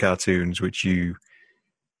some cartoons which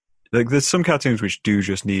there's some cartoons which do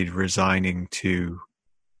just need resigning to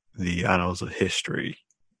the annals of history,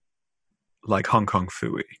 like Hong Kong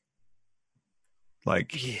Phooey.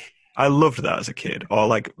 Like, yeah. I loved that as a kid. Or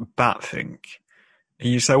like Batfink. And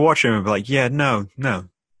you say, watch him and be like, yeah, no.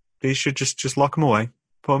 These should just lock them away.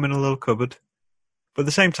 Put them in a little cupboard. But at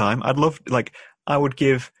the same time, I would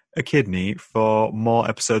give a kidney for more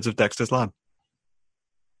episodes of Dexter's Lab.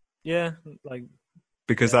 Yeah,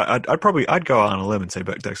 because I'd go out on a limb and say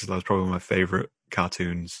Dexter's Lab is probably one of my favorite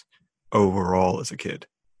cartoons overall as a kid.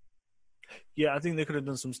 Yeah, I think they could have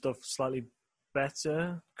done some stuff slightly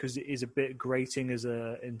better because it is a bit grating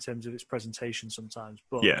in terms of its presentation sometimes.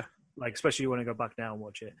 But yeah, especially when I go back now and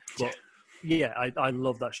watch it. But yeah, I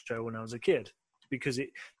love that show when I was a kid because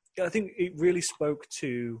I think it really spoke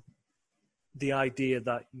to the idea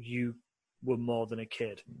that you were more than a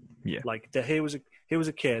kid. Yeah. Here was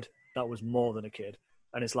a kid that was more than a kid.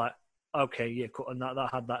 And it's like, okay, yeah, cool. And that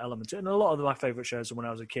had that element to it. And a lot of my favorite shows when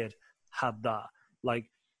I was a kid had that. Like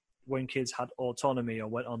when kids had autonomy or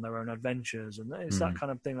went on their own adventures. And it's that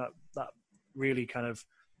kind of thing that really kind of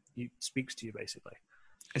speaks to you, basically.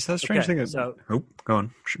 It's that strange thing. Go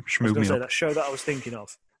on. Shmoo me up. That show that I was thinking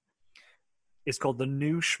of, it's called The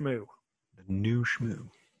New Shmoo. The New Shmoo.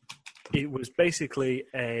 It was basically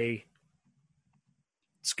a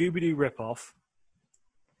Scooby-Doo ripoff,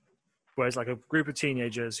 where it's like a group of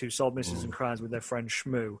teenagers who solve mysteries and crimes with their friend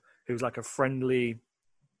Shmoo, who's like a friendly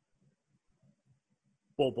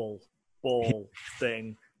ball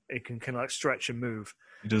thing. It can kind of stretch and move.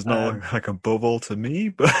 It does not look like a bubble to me,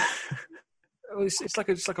 but it's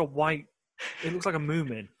like a white. It looks like a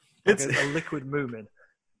Moomin. It's a liquid Moomin.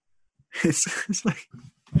 It's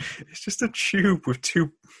just a tube with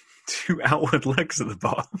two outward legs at the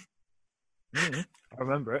bottom. I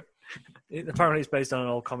remember it. Apparently, it's based on an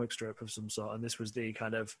old comic strip of some sort, and this was the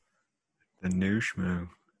kind of The new Shmoo.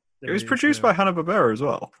 the It was new produced Shmoo. by Hanna-Barbera as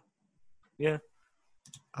well. Yeah,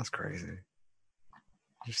 That's crazy.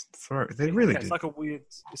 Just throw it. They really It's did. like a weird.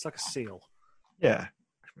 It's like a seal. Yeah.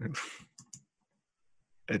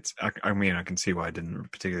 It's. I mean, I can see why it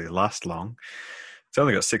didn't particularly last long. It's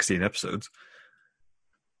only got 16 episodes.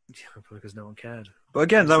 Yeah, because no one cared. But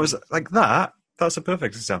again, that was like that. That's a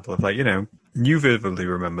perfect example of, like, you know, you vividly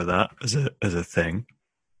remember that as a thing.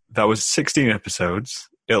 That was 16 episodes.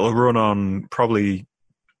 It'll run on probably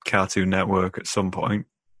Cartoon Network at some point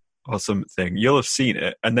or something. You'll have seen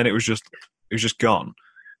it, and then it was just gone.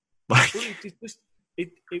 Like, Well,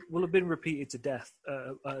 it will have been repeated to death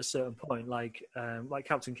at a certain point, like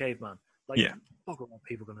Captain Caveman. Like, yeah, bugger all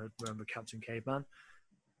people going to remember Captain Caveman.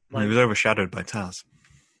 it was overshadowed by Taz.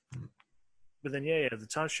 But then, yeah, the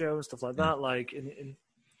Taz show and stuff like that. Like,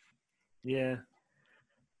 yeah.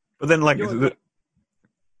 But then, like, You know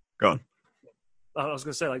go on. I was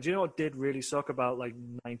going to say, like, do you know what did really suck about, like,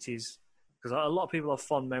 90s? Because a lot of people have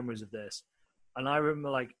fond memories of this. And I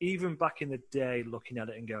remember, like, even back in the day looking at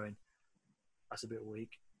it and going, that's a bit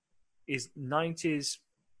weak, is 90s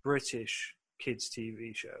British kids'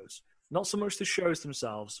 TV shows. Not so much the shows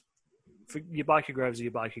themselves. For your Biker Groves are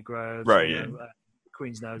your Biker Groves. Right, you yeah. know,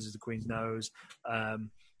 Queen's Nose is the Queen's Nose.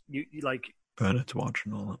 You like, Burner to watch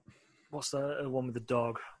and all that. what's the one with the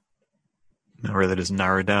dog? It really does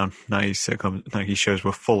narrow down. 90s shows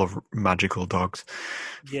were full of magical dogs.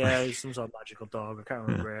 Yeah, some sort of magical dog. I can't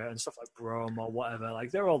remember it. And stuff like Brom or whatever.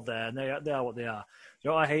 Like, they're all there, and they are what they are. You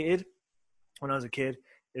know what I hated when I was a kid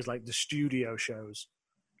is, like, the studio shows.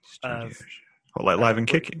 Or like Live and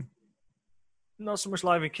Kicking. Not so much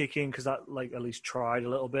Live and Kicking, because that, like, at least tried a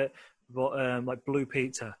little bit. But like Blue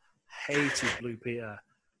Peter, hated Blue Peter.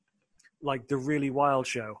 Like The Really Wild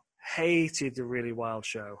Show, hated The Really Wild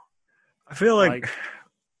Show. I feel like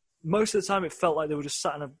most of the time it felt like they were just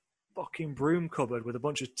sat in a fucking broom cupboard with a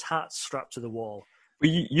bunch of tats strapped to the wall.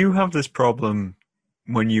 you have this problem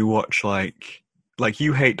when you watch, like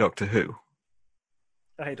you hate Doctor Who.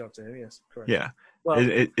 I hate Doctor Who, yes, correct. Yeah. Well,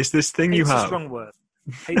 it's this thing you hate's have. a strong word.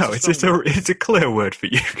 No, it's a clear word for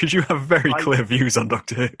you, because you have very clear views on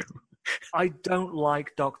Doctor Who. I don't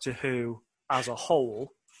like Doctor Who as a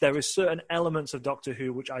whole. There is certain elements of Doctor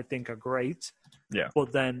Who which I think are great. Yeah.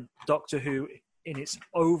 But then Doctor Who, in its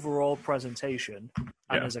overall presentation and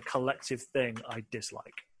Yeah. as a collective thing, I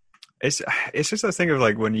dislike. It's just a thing of,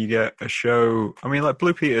 like, when you get a show. I mean, like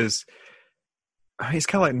Blue Peter's. It's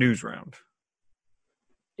kind of like Newsround.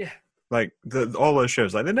 Yeah. Like all those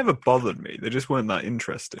shows, like, they never bothered me. They just weren't that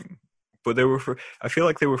interesting. But they were I feel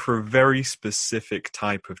like they were for a very specific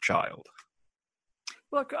type of child,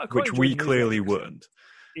 Well, I quite which enjoyed we Newsround clearly because weren't.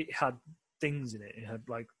 It had things in it. It had,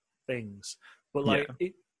 like, things. But, like,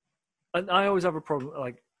 and I always have a problem.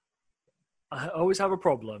 Like, I always have a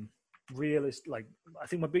problem. Like, I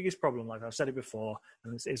think my biggest problem, like I've said it before,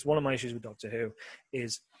 and it's one of my issues with Doctor Who,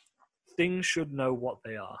 is things should know what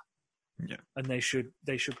they are. Yeah. And they should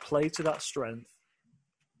play to that strength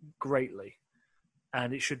greatly.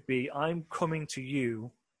 And it should be, I'm coming to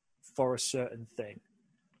you for a certain thing.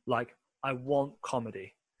 Like, I want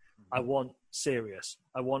comedy. I want serious.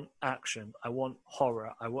 I want action. I want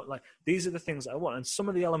horror. I want, like, these are the things I want. And some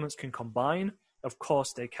of the elements can combine. Of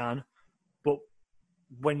course they can. But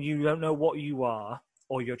when you don't know what you are,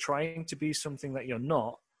 or you're trying to be something that you're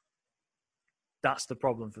not, that's the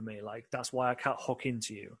problem for me. Like, that's why I can't hook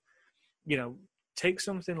into you. You know, take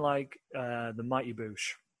something like the Mighty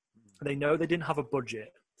Boosh. They know they didn't have a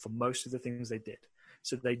budget for most of the things they did.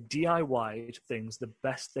 So they DIY'd things the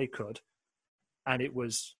best they could. And it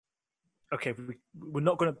was, okay, we're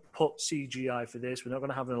not going to put CGI for this. We're not going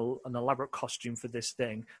to have an elaborate costume for this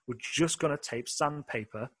thing. We're just going to tape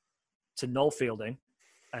sandpaper to Noel Fielding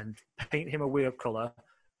and paint him a weird color.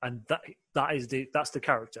 And that's the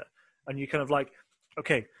character. And you kind of like,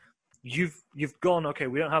 okay, you've gone, okay,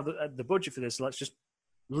 we don't have the budget for this. So let's just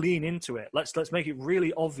lean into it. Let's make it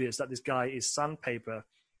really obvious that this guy is sandpaper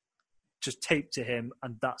just taped to him,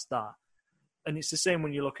 and that's that. And it's the same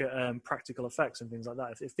when you look at practical effects and things like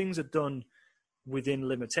that. If things are done within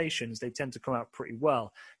limitations, they tend to come out pretty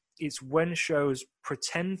well. It's when shows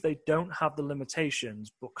pretend they don't have the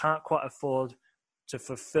limitations but can't quite afford to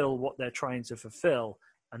fulfill what they're trying to fulfill,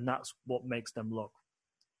 and that's what makes them look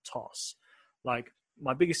toss. Like,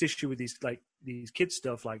 my biggest issue with these kids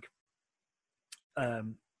stuff, like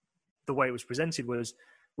the way it was presented was,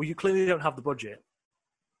 well, you clearly don't have the budget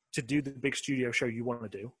to do the big studio show you want to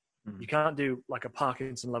do. Mm-hmm. You can't do like a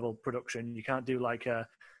Parkinson level production. You can't do like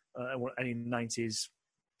any 90s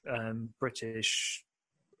British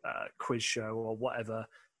quiz show or whatever.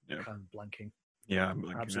 Yeah. I'm blanking. Yeah, I'm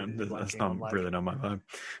blanking. Absolutely That's blanking on, not really not my vibe.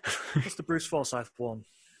 What's the Bruce Forsyth one?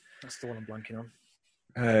 That's the one I'm blanking on.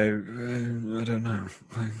 I don't know.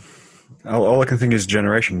 All I can think is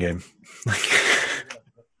Generation Game.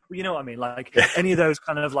 You know what I mean? Like Yeah. any of those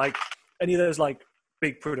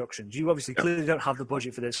big productions. You obviously clearly don't have the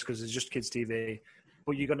budget for this because it's just kids' TV,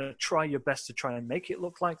 but you're going to try your best to try and make it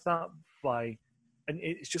look like that and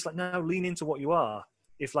it's just like, now lean into what you are.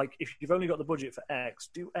 If you've only got the budget for X,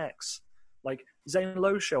 do X. Like Zane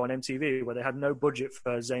Lowe's show on MTV, where they had no budget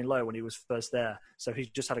for Zane Lowe when he was first there, so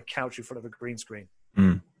he just had a couch in front of a green screen.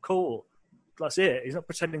 Cool. That's it. He's not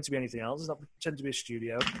pretending to be anything else. He's not pretending to be a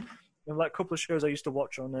studio. And like a couple of shows I used to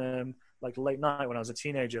watch on like late night when I was a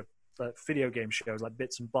teenager, like video game shows like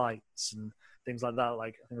Bits and Bytes and things like that.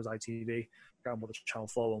 Like I think it was ITV. I can't remember what the Channel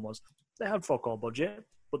 4 one was. They had fuck all budget,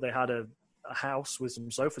 but they had a house with some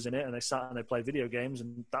sofas in it, and they sat and they played video games,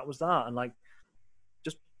 and that was that. And like,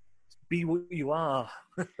 just be what you are.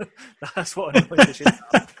 That's what I'm doing.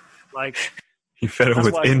 Like, you fed up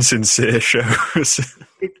with insincere shows.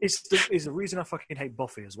 It's the reason I fucking hate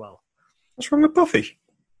Buffy as well. What's wrong with Buffy?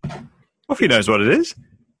 Buffy knows what it is.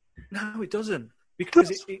 No, it doesn't. Because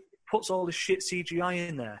it puts all this shit CGI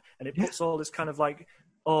in there, and it puts all this kind of like,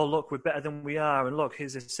 oh, look, we're better than we are, and look,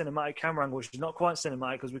 here's a cinematic camera angle, which is not quite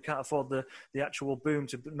cinematic because we can't afford the actual boom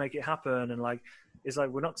to make it happen, and like, it's like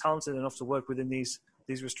we're not talented enough to work within these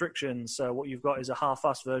restrictions, so what you've got is a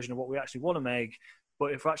half-assed version of what we actually want to make.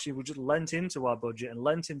 But if actually we just lent into our budget and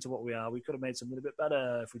lent into what we are, we could have made something a bit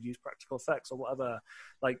better if we'd used practical effects or whatever.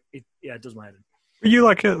 Like, it does my head in. You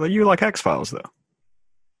like X-Files, though?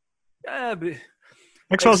 Yeah, but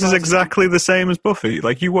X-Files is exactly the same as Buffy.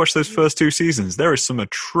 Like, you watch those first 2 seasons, there is some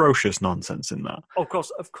atrocious nonsense in that. Of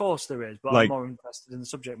course there is, but like, I'm more invested in the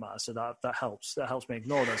subject matter, so that helps. That helps me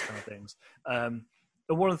ignore those kind of things. And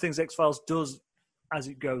one of the things X-Files does as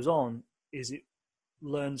it goes on is it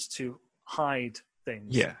learns to hide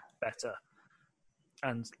things better.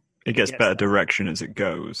 And it gets better direction as it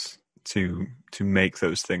goes to make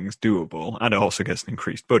those things doable, and it also gets an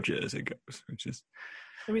increased budget as it goes, which is...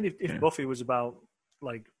 I mean, if Buffy was about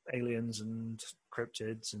like aliens and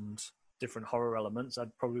cryptids and different horror elements,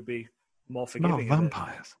 I'd probably be more forgiving. No,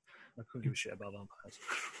 vampires. I couldn't give a shit about vampires.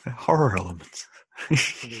 They're horror elements. I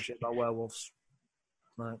couldn't give a shit about werewolves.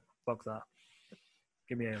 No, fuck that.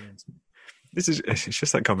 Give me aliens. It's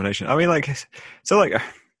just that combination. I mean, like, so like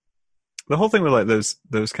the whole thing with like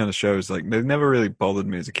those kind of shows, like, they never really bothered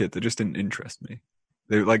me as a kid. They just didn't interest me.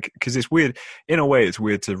 They like, because it's weird. In a way, it's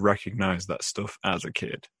weird to recognize that stuff as a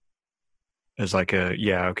kid. As like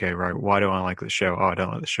okay, right. Why do I like this show? Oh, I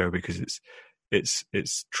don't like the show because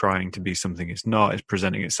it's trying to be something it's not. It's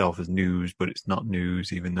presenting itself as news, but it's not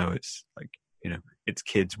news, even though it's like, it's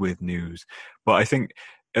kids with news. But I think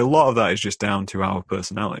a lot of that is just down to our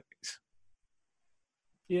personalities.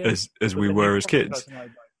 Yeah, as we were as kids.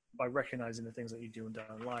 By recognizing the things that you do and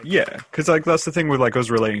don't like. Yeah, because like that's the thing with like us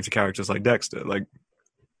relating to characters like Dexter. Like,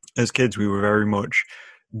 as kids, we were very much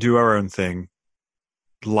do our own thing,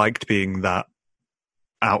 liked being that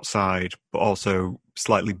outside, but also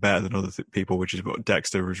slightly better than other people, which is what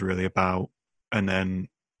Dexter was really about. And then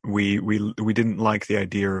we didn't like the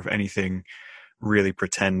idea of anything really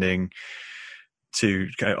pretending to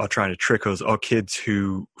or trying to trick us, or kids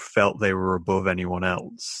who felt they were above anyone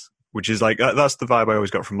else. Which is like, that's the vibe I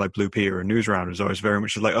always got from like Blue Peter and Newsrounders. Always very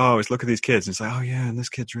much like, oh, it's look at these kids. And it's like, oh yeah, and this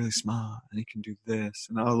kid's really smart and he can do this.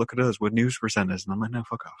 And oh, look at us, we're news presenters. And I'm like, no,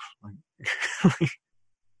 fuck off. Like,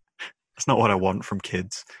 that's not what I want from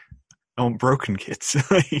kids. I want broken kids.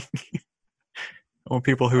 I want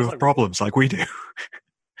people who have problems like we do.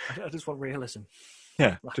 I just want realism.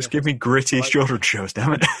 Yeah, just give me gritty children's shows,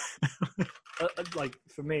 damn it. Like,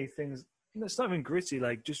 for me, things, it's not even gritty.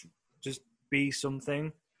 Like, just be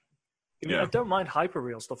something. I mean, I don't mind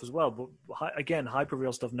hyper-real stuff as well, but again,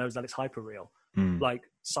 hyper-real stuff knows that it's hyper-real. Like,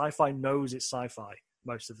 sci-fi knows it's sci-fi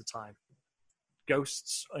most of the time.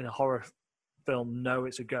 Ghosts in a horror film know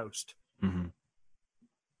it's a ghost. Mm-hmm.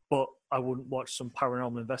 But I wouldn't watch some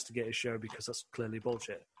paranormal investigator show because that's clearly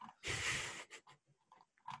bullshit.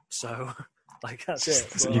 So, like, that's it.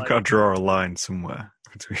 But, you've got to draw a line somewhere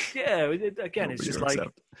between... Yeah, again, it's just like...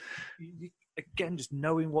 Again, just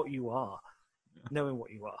knowing what you are. Knowing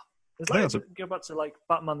what you are. It's like, go back to like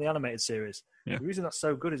Batman the Animated Series. Yeah. The reason that's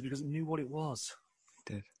so good is because it knew what it was.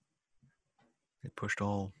 It did. It pushed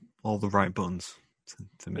all the right buttons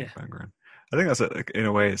to make background. I think that's in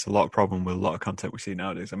a way, it's a lot of problem with a lot of content we see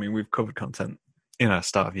nowadays. I mean, we've covered content in our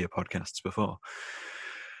start of year podcasts before.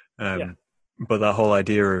 But that whole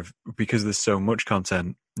idea of, because there's so much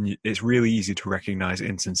content, it's really easy to recognize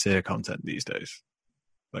insincere content these days.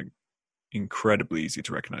 Like, incredibly easy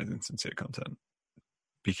to recognize insincere content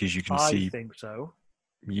because you can I see think so.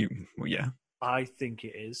 well, yeah, I think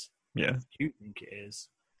it is. yeah. You think it is.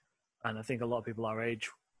 And I think a lot of people our age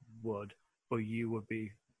would, but you would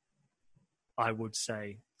be, I would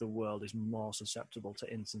say the world is more susceptible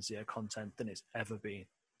to insincere content than it's ever been.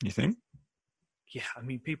 You think? Yeah, I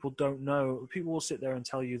mean, people don't know. People will sit there and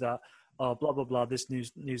tell you that, oh, blah, blah, blah, this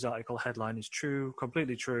news article headline is true,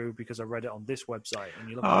 completely true, because I read it on this website. And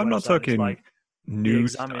you look at the I'm website, not talking it's like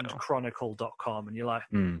news. theexaminedchronicle.com, and you're like,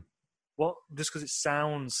 what? Just because it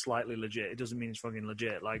sounds slightly legit, it doesn't mean it's fucking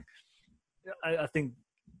legit. Like, I think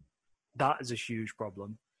that is a huge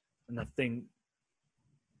problem. And I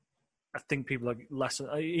think people are less,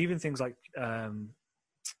 even things like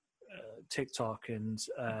TikTok and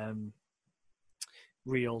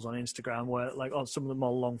Reels on Instagram, where like on some of the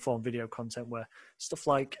more long form video content, where stuff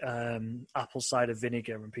like apple cider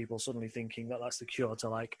vinegar, and people suddenly thinking that that's the cure to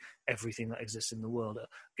like everything that exists in the world. It'll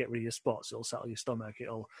get rid of your spots, it'll settle your stomach,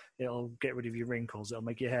 it'll get rid of your wrinkles, it'll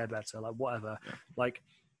make your hair better, like whatever. Yeah. Like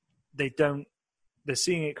they're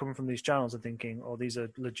seeing it coming from these channels and thinking, oh, these are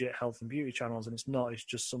legit health and beauty channels, and it's not. It's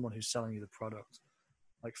just someone who's selling you the product,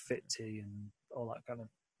 like Fit Tea and all that kind of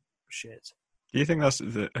shit. Do you think that's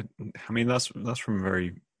that's from a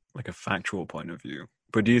very like a factual point of view,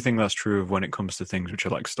 but do you think that's true of when it comes to things which are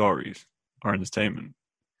like stories or entertainment?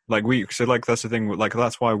 Like that's the thing. Like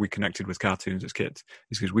that's why we connected with cartoons as kids,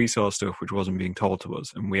 is because we saw stuff which wasn't being told to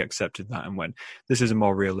us, and we accepted that and went, "This is a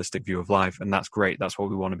more realistic view of life, and that's great. That's what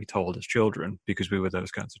we want to be told as children because we were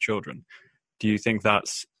those kinds of children." Do you think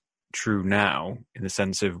that's true now, in the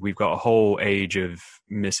sense of we've got a whole age of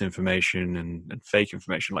misinformation and fake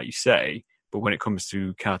information, like you say, but when it comes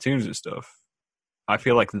to cartoons and stuff, I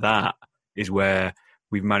feel like that is where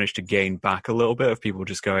we've managed to gain back a little bit of people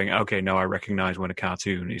just going, okay, no, I recognize when a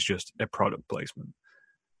cartoon is just a product placement.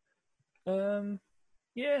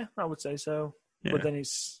 Yeah, I would say so. Yeah. But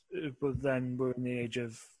then we're in the age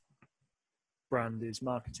of brand is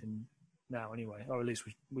marketing now anyway, or at least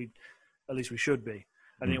we should be.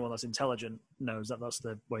 And anyone that's intelligent knows that that's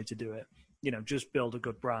the way to do it. You know, just build a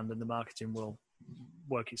good brand and the marketing will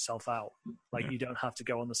work itself out. Like you don't have to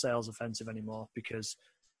go on the sales offensive anymore because,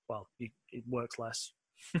 well, it works less.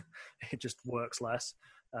 It just works less.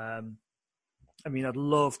 I mean, I'd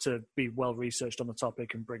love to be well researched on the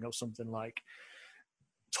topic and bring up something like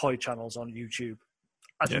toy channels on YouTube.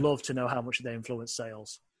 I'd love to know how much they influence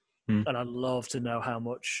sales. And I'd love to know how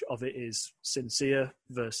much of it is sincere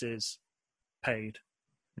versus paid.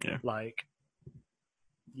 Yeah. Like,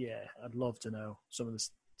 yeah, I'd love to know some of the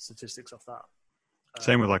statistics of that.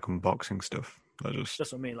 Same with like unboxing stuff. That's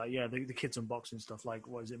what I mean. Like, yeah, the kids unboxing stuff. Like,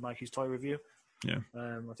 what is it? Mikey's Toy Review. Yeah.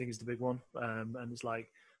 I think it's the big one. And it's like,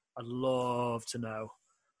 I'd love to know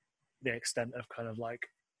the extent of kind of like,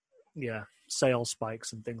 sales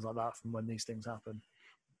spikes and things like that from when these things happen.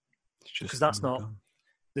 Because that's not.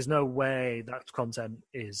 There's no way that content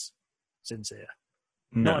is sincere.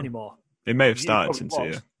 No. Not anymore. It may have started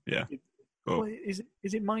sincere. Yeah. Well, is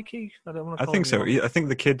it Mikey? I don't want to. I think so. I think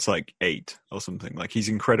the kid's like 8 or something. Like he's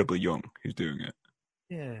incredibly young. Who's doing it?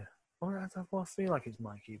 Yeah. Well, I feel like it's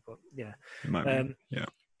Mikey, but yeah. It might be. Yeah.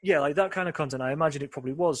 Yeah, like that kind of content. I imagine it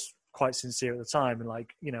probably was quite sincere at the time, and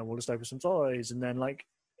like we'll just open some toys, and then like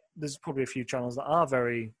there's probably a few channels that are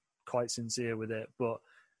very quite sincere with it. But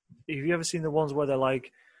have you ever seen the ones where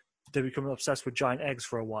they become obsessed with giant eggs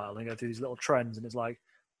for a while and go through these little trends, and it's like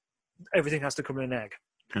everything has to come in an egg.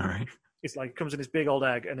 All right. It's like it comes in this big old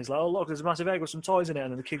egg, and it's like, oh look, there's a massive egg with some toys in it,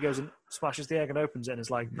 and then the kid goes and smashes the egg and opens it, and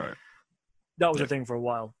it's like, that was a thing for a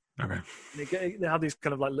while. Okay. They have these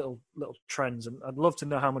kind of like little trends, and I'd love to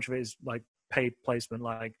know how much of it is like paid placement,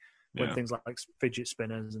 like when things like fidget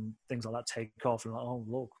spinners and things like that take off, and like, oh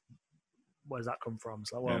look, where's that come from?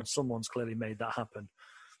 It's like, well, someone's clearly made that happen.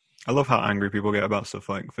 I love how angry people get about stuff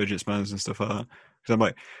like fidget spinners and stuff like that. Because I'm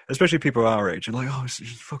like, especially people our age, and like, oh, it's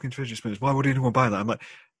just fucking fidget spinners. Why would anyone buy that? I'm like,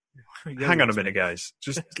 hang on a minute, guys.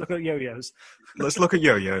 Just let's look at yo-yos. Let's look at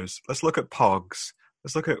yo-yos. Let's look at Pogs.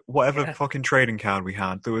 Let's look at whatever fucking trading card we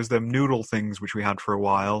had. There was them noodle things which we had for a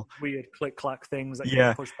while. Weird click-clack things that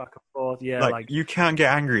you push back and forth. Yeah, like you can't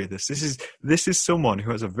get angry at this. This is someone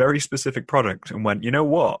who has a very specific product and went, you know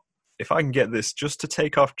what? If I can get this just to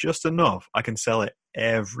take off just enough, I can sell it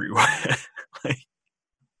everywhere.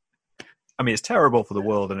 I mean, it's terrible for the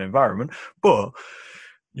world and environment, but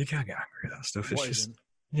you can't get angry at that stuff. It's just,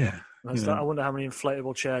 I wonder how many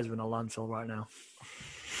inflatable chairs are in a landfill right now.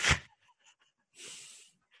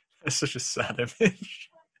 It's such a sad image.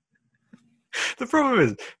 The problem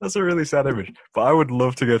is, that's a really sad image, but I would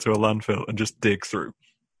love to go to a landfill and just dig through.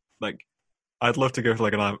 Like, I'd love to go to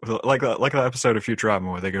like that episode of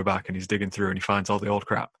Futurama where they go back and he's digging through and he finds all the old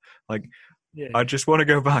crap. Like, Yeah, I just want to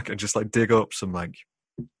go back and just like dig up some like,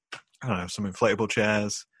 I don't know, some inflatable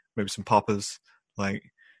chairs, maybe some poppers, like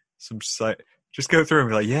some just go through and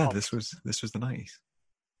be like, yeah, this was the 90s.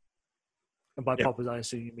 and by poppers, I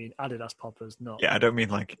assume you mean Adidas poppers, not. Yeah, I don't mean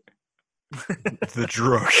like the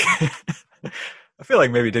drug. I feel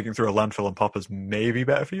like maybe digging through a landfill and poppers may be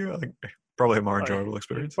better for you. I think probably a more enjoyable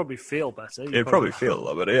experience. You'd probably feel better. It'd probably feel a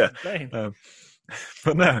lot better, yeah.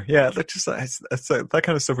 But no, yeah, it's like that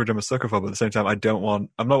kind of stuff which I'm a sucker for. But at the same time, I'm not one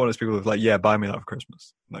of those people who's like, yeah, buy me that for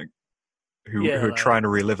Christmas, like who are trying to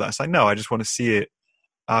relive that. It's like, no, I just want to see it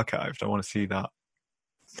archived. I want to see that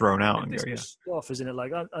thrown out and go, yeah. Stuff, isn't it?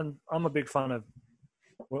 Like, I'm a big fan of.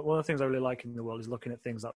 One of the things I really like in the world is looking at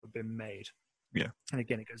things that have been made. Yeah. And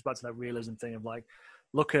again, it goes back to that realism thing of like,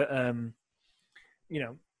 look at, I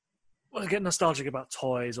get nostalgic about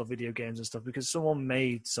toys or video games and stuff because someone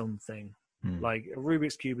made something. Like a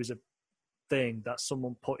Rubik's Cube is a thing that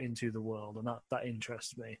someone put into the world, and that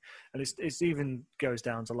interests me. And it's even goes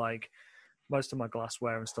down to like most of my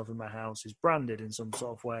glassware and stuff in my house is branded in some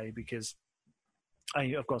sort of way because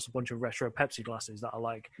I've got a bunch of retro Pepsi glasses that I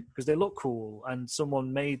like because they look cool and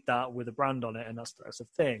someone made that with a brand on it, and that's a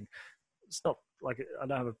thing. It's not like I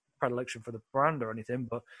don't have a predilection for the brand or anything,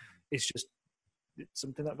 but it's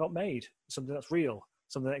something that got made, something that's real,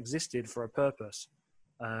 something that existed for a purpose.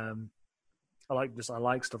 I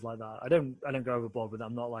like stuff like that. I don't go overboard with it.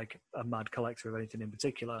 I'm not like a mad collector of anything in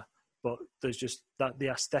particular, but there's just that the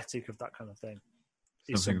aesthetic of that kind of thing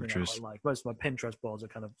is something I quite like. Most of my Pinterest boards are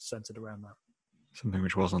kind of centered around that. Something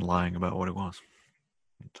which wasn't lying about what it was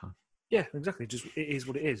at the time. Yeah, exactly. Just it is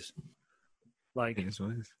what it is. Like it is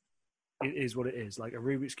what it is. It is what it is. Like a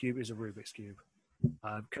Rubik's Cube is a Rubik's Cube.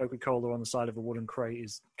 Coca-Cola on the side of a wooden crate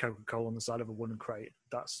is Coca-Cola on the side of a wooden crate.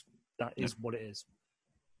 That is what it is.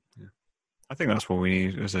 Yeah. I think that's what we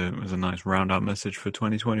need as a nice round-out message for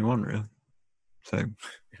 2021, really. So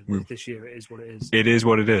this year it is what it is. It is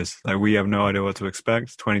what it is. Like, we have no idea what to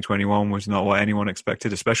expect. 2021 was not what anyone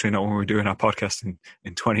expected, especially not when we were doing our podcast in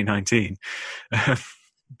 2019. And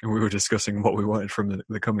we were discussing what we wanted from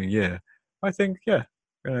the coming year. I think, yeah,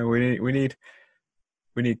 we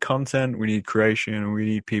need content, we need creation, we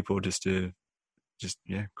need people just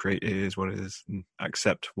create. It is what it is, and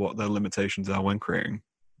accept what their limitations are when creating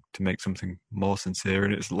to make something more sincere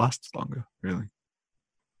and it lasts longer, really.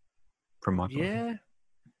 From my point.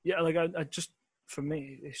 Yeah. Like I just, for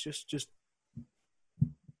me, it's just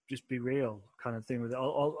be real kind of thing with it.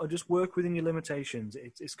 I'll just work within your limitations.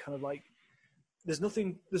 It's kind of like there's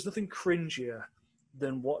nothing cringier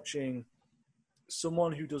than watching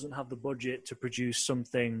someone who doesn't have the budget to produce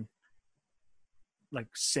something like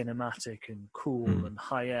cinematic and cool and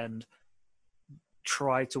high end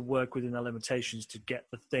try to work within their limitations to get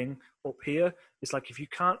the thing up here. It's like, if you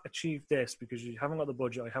can't achieve this because you haven't got the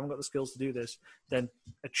budget or you haven't got the skills to do this, then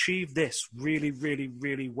achieve this really, really,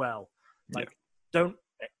 really well. Like, don't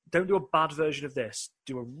do a bad version of this.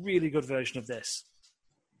 Do a really good version of this.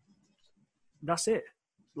 That's it.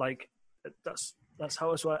 Like, that's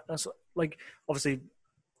how it's. That's like, obviously,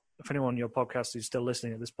 if anyone on your podcast is still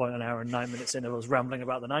listening at this point, an hour and 9 minutes in, I was rambling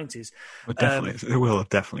about the 90s. Well, definitely, they will have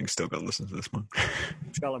definitely still got to listen to this one.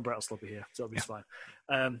 Charlotte and Brett will still be here, so it'll be fine.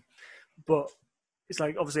 But it's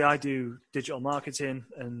like, obviously, I do digital marketing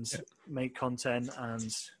and make content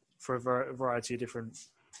and for a variety of different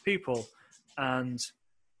people. And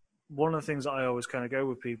one of the things that I always kind of go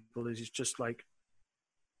with people is just like,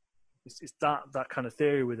 it's that kind of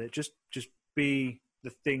theory with it. Just be the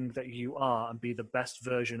thing that you are and be the best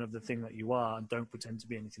version of the thing that you are, and don't pretend to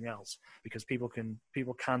be anything else, because people can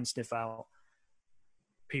sniff out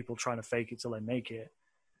people trying to fake it till they make it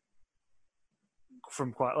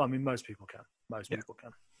from most people can. Most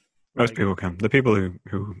people can. The people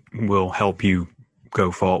who will help you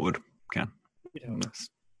go forward can.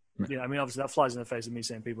 Yeah, I mean, obviously that flies in the face of me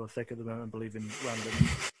saying people are thick at the moment and believe in random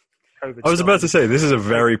COVID. I was about to say, this is a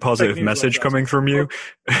very positive message coming from you.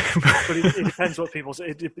 But it depends what people's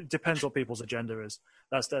agenda is.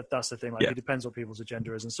 That's the thing. Like, it depends what people's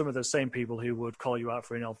agenda is. And some of the same people who would call you out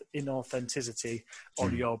for inauthenticity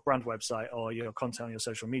on your brand website or your content on your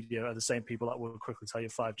social media are the same people that will quickly tell you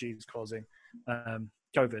 5G is causing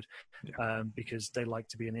COVID because they like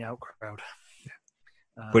to be in the out crowd.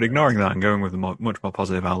 But ignoring that and going with a much more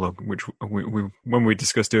positive outlook, which when we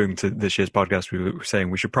discussed doing this year's podcast, we were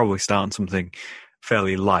saying we should probably start on something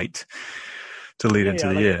fairly light to lead into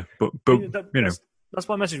the year. But that's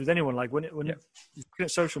my message with anyone. Like when you look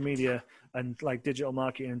at social media and like digital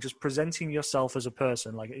marketing and just presenting yourself as a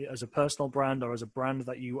person, like as a personal brand or as a brand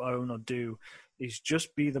that you own or do, is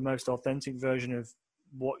just be the most authentic version of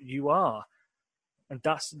what you are. And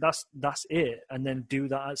that's it. And then do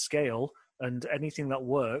that at scale, and anything that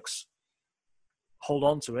works, hold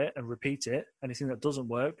on to it and repeat it. Anything that doesn't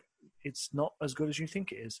work, it's not as good as you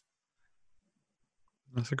think it is.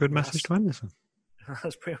 That's a good message to end this on.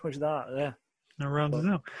 That's pretty much that, yeah. That rounds it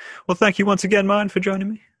out. Well, thank you once again, Martin, for joining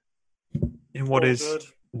me in what is good.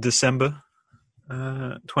 December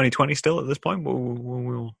 2020 still at this point.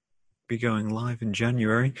 We'll be going live in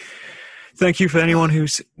January. Thank you for anyone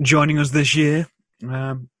who's joining us this year.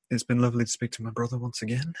 It's been lovely to speak to my brother once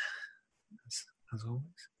again, as always.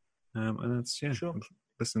 And that's sure.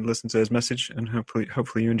 Listen to his message, and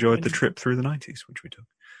hopefully you enjoyed the trip through the 90s, which we took.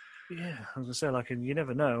 Yeah, I was gonna say, like, you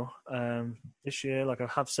never know. This year, like I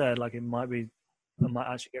have said, like I might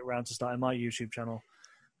actually get around to starting my YouTube channel.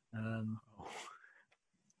 I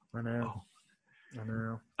know.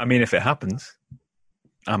 I mean, if it happens,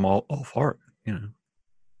 I'm all for it. You know.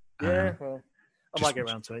 Yeah, well, I might get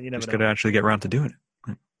around to it. You never know. Just got to actually get around to doing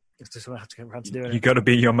it. It's just I have to get around to doing it. You got to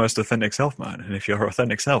be your most authentic self, man. And if your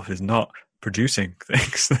authentic self is not producing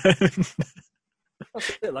things, then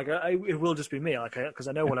that's it. Like, it will just be me. Like, because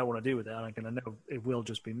I know what I want to do with it, and I know it will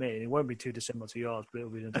just be me. It won't be too dissimilar to yours, but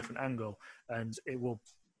it'll be in a different angle, and it will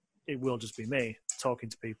just be me talking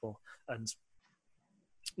to people. And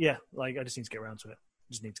yeah, like I just need to get around to it.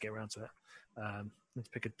 Need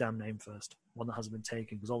to pick a damn name first, one that hasn't been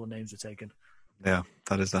taken, because all the names are taken. Yeah,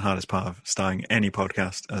 that is the hardest part of starting any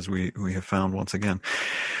podcast, as we have found once again.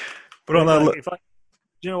 But on that,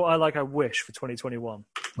 do you know what I wish for 2021,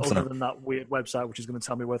 other than that weird website which is going to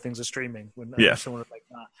tell me where things are streaming? Someone like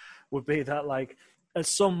that would be that, like, at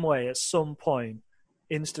some point,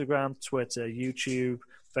 Instagram, Twitter, YouTube,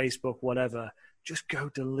 Facebook, whatever, just go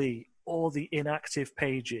delete all the inactive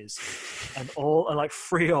pages and like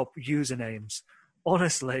free up usernames.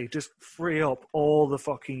 Honestly, just free up all the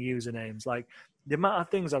fucking usernames. Like, the amount of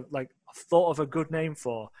things I've thought of a good name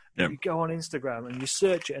for. Yep. You go on Instagram and you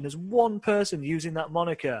search it, and there's one person using that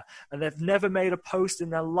moniker, and they've never made a post in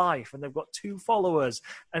their life, and they've got 2 followers,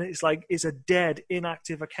 and it's like it's a dead,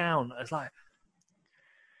 inactive account. It's like,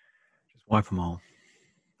 just wipe them all.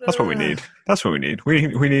 That's what we need. That's what we need.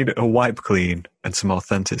 We need a wipe clean and some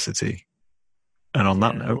authenticity. And on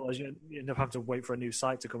that note, otherwise you end up having to wait for a new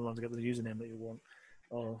site to come along to get the username that you want,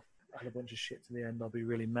 or add a bunch of shit to the end. I'll be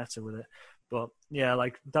really meta with it. But yeah,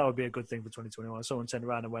 like, that would be a good thing for 2021. Someone turned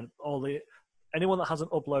around and went, anyone that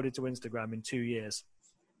hasn't uploaded to Instagram in 2 years,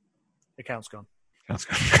 account's gone. Account's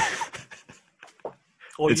gone.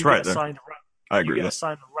 Or it's right, though. I agree. You get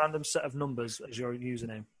assigned a random set of numbers as your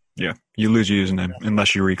username. Yeah, you lose your username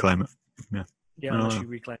unless you reclaim it. Yeah, unless you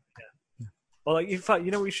reclaim it. Yeah. Well, like, in fact,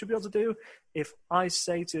 you know what we should be able to do? If I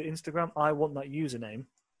say to Instagram, I want that username,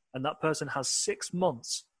 and that person has 6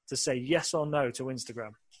 months to say yes or no to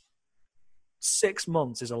Instagram. 6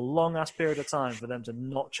 months is a long-ass period of time for them to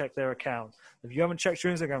not check their account. If you haven't checked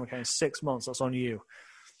your Instagram account in 6 months, that's on you.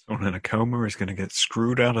 Someone in a coma is going to get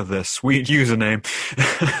screwed out of their sweet username.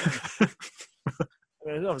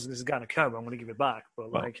 I mean, obviously, this is a guy in a coma. I'm going to give it back,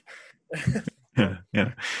 but like...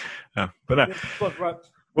 yeah. But right.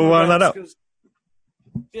 We'll wind that up.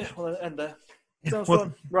 Yeah, we'll end there. Yeah, Sounds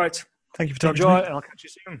fun. Right. Thank you for talking to me. And I'll catch you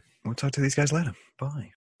soon. We'll talk to these guys later.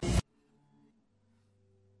 Bye.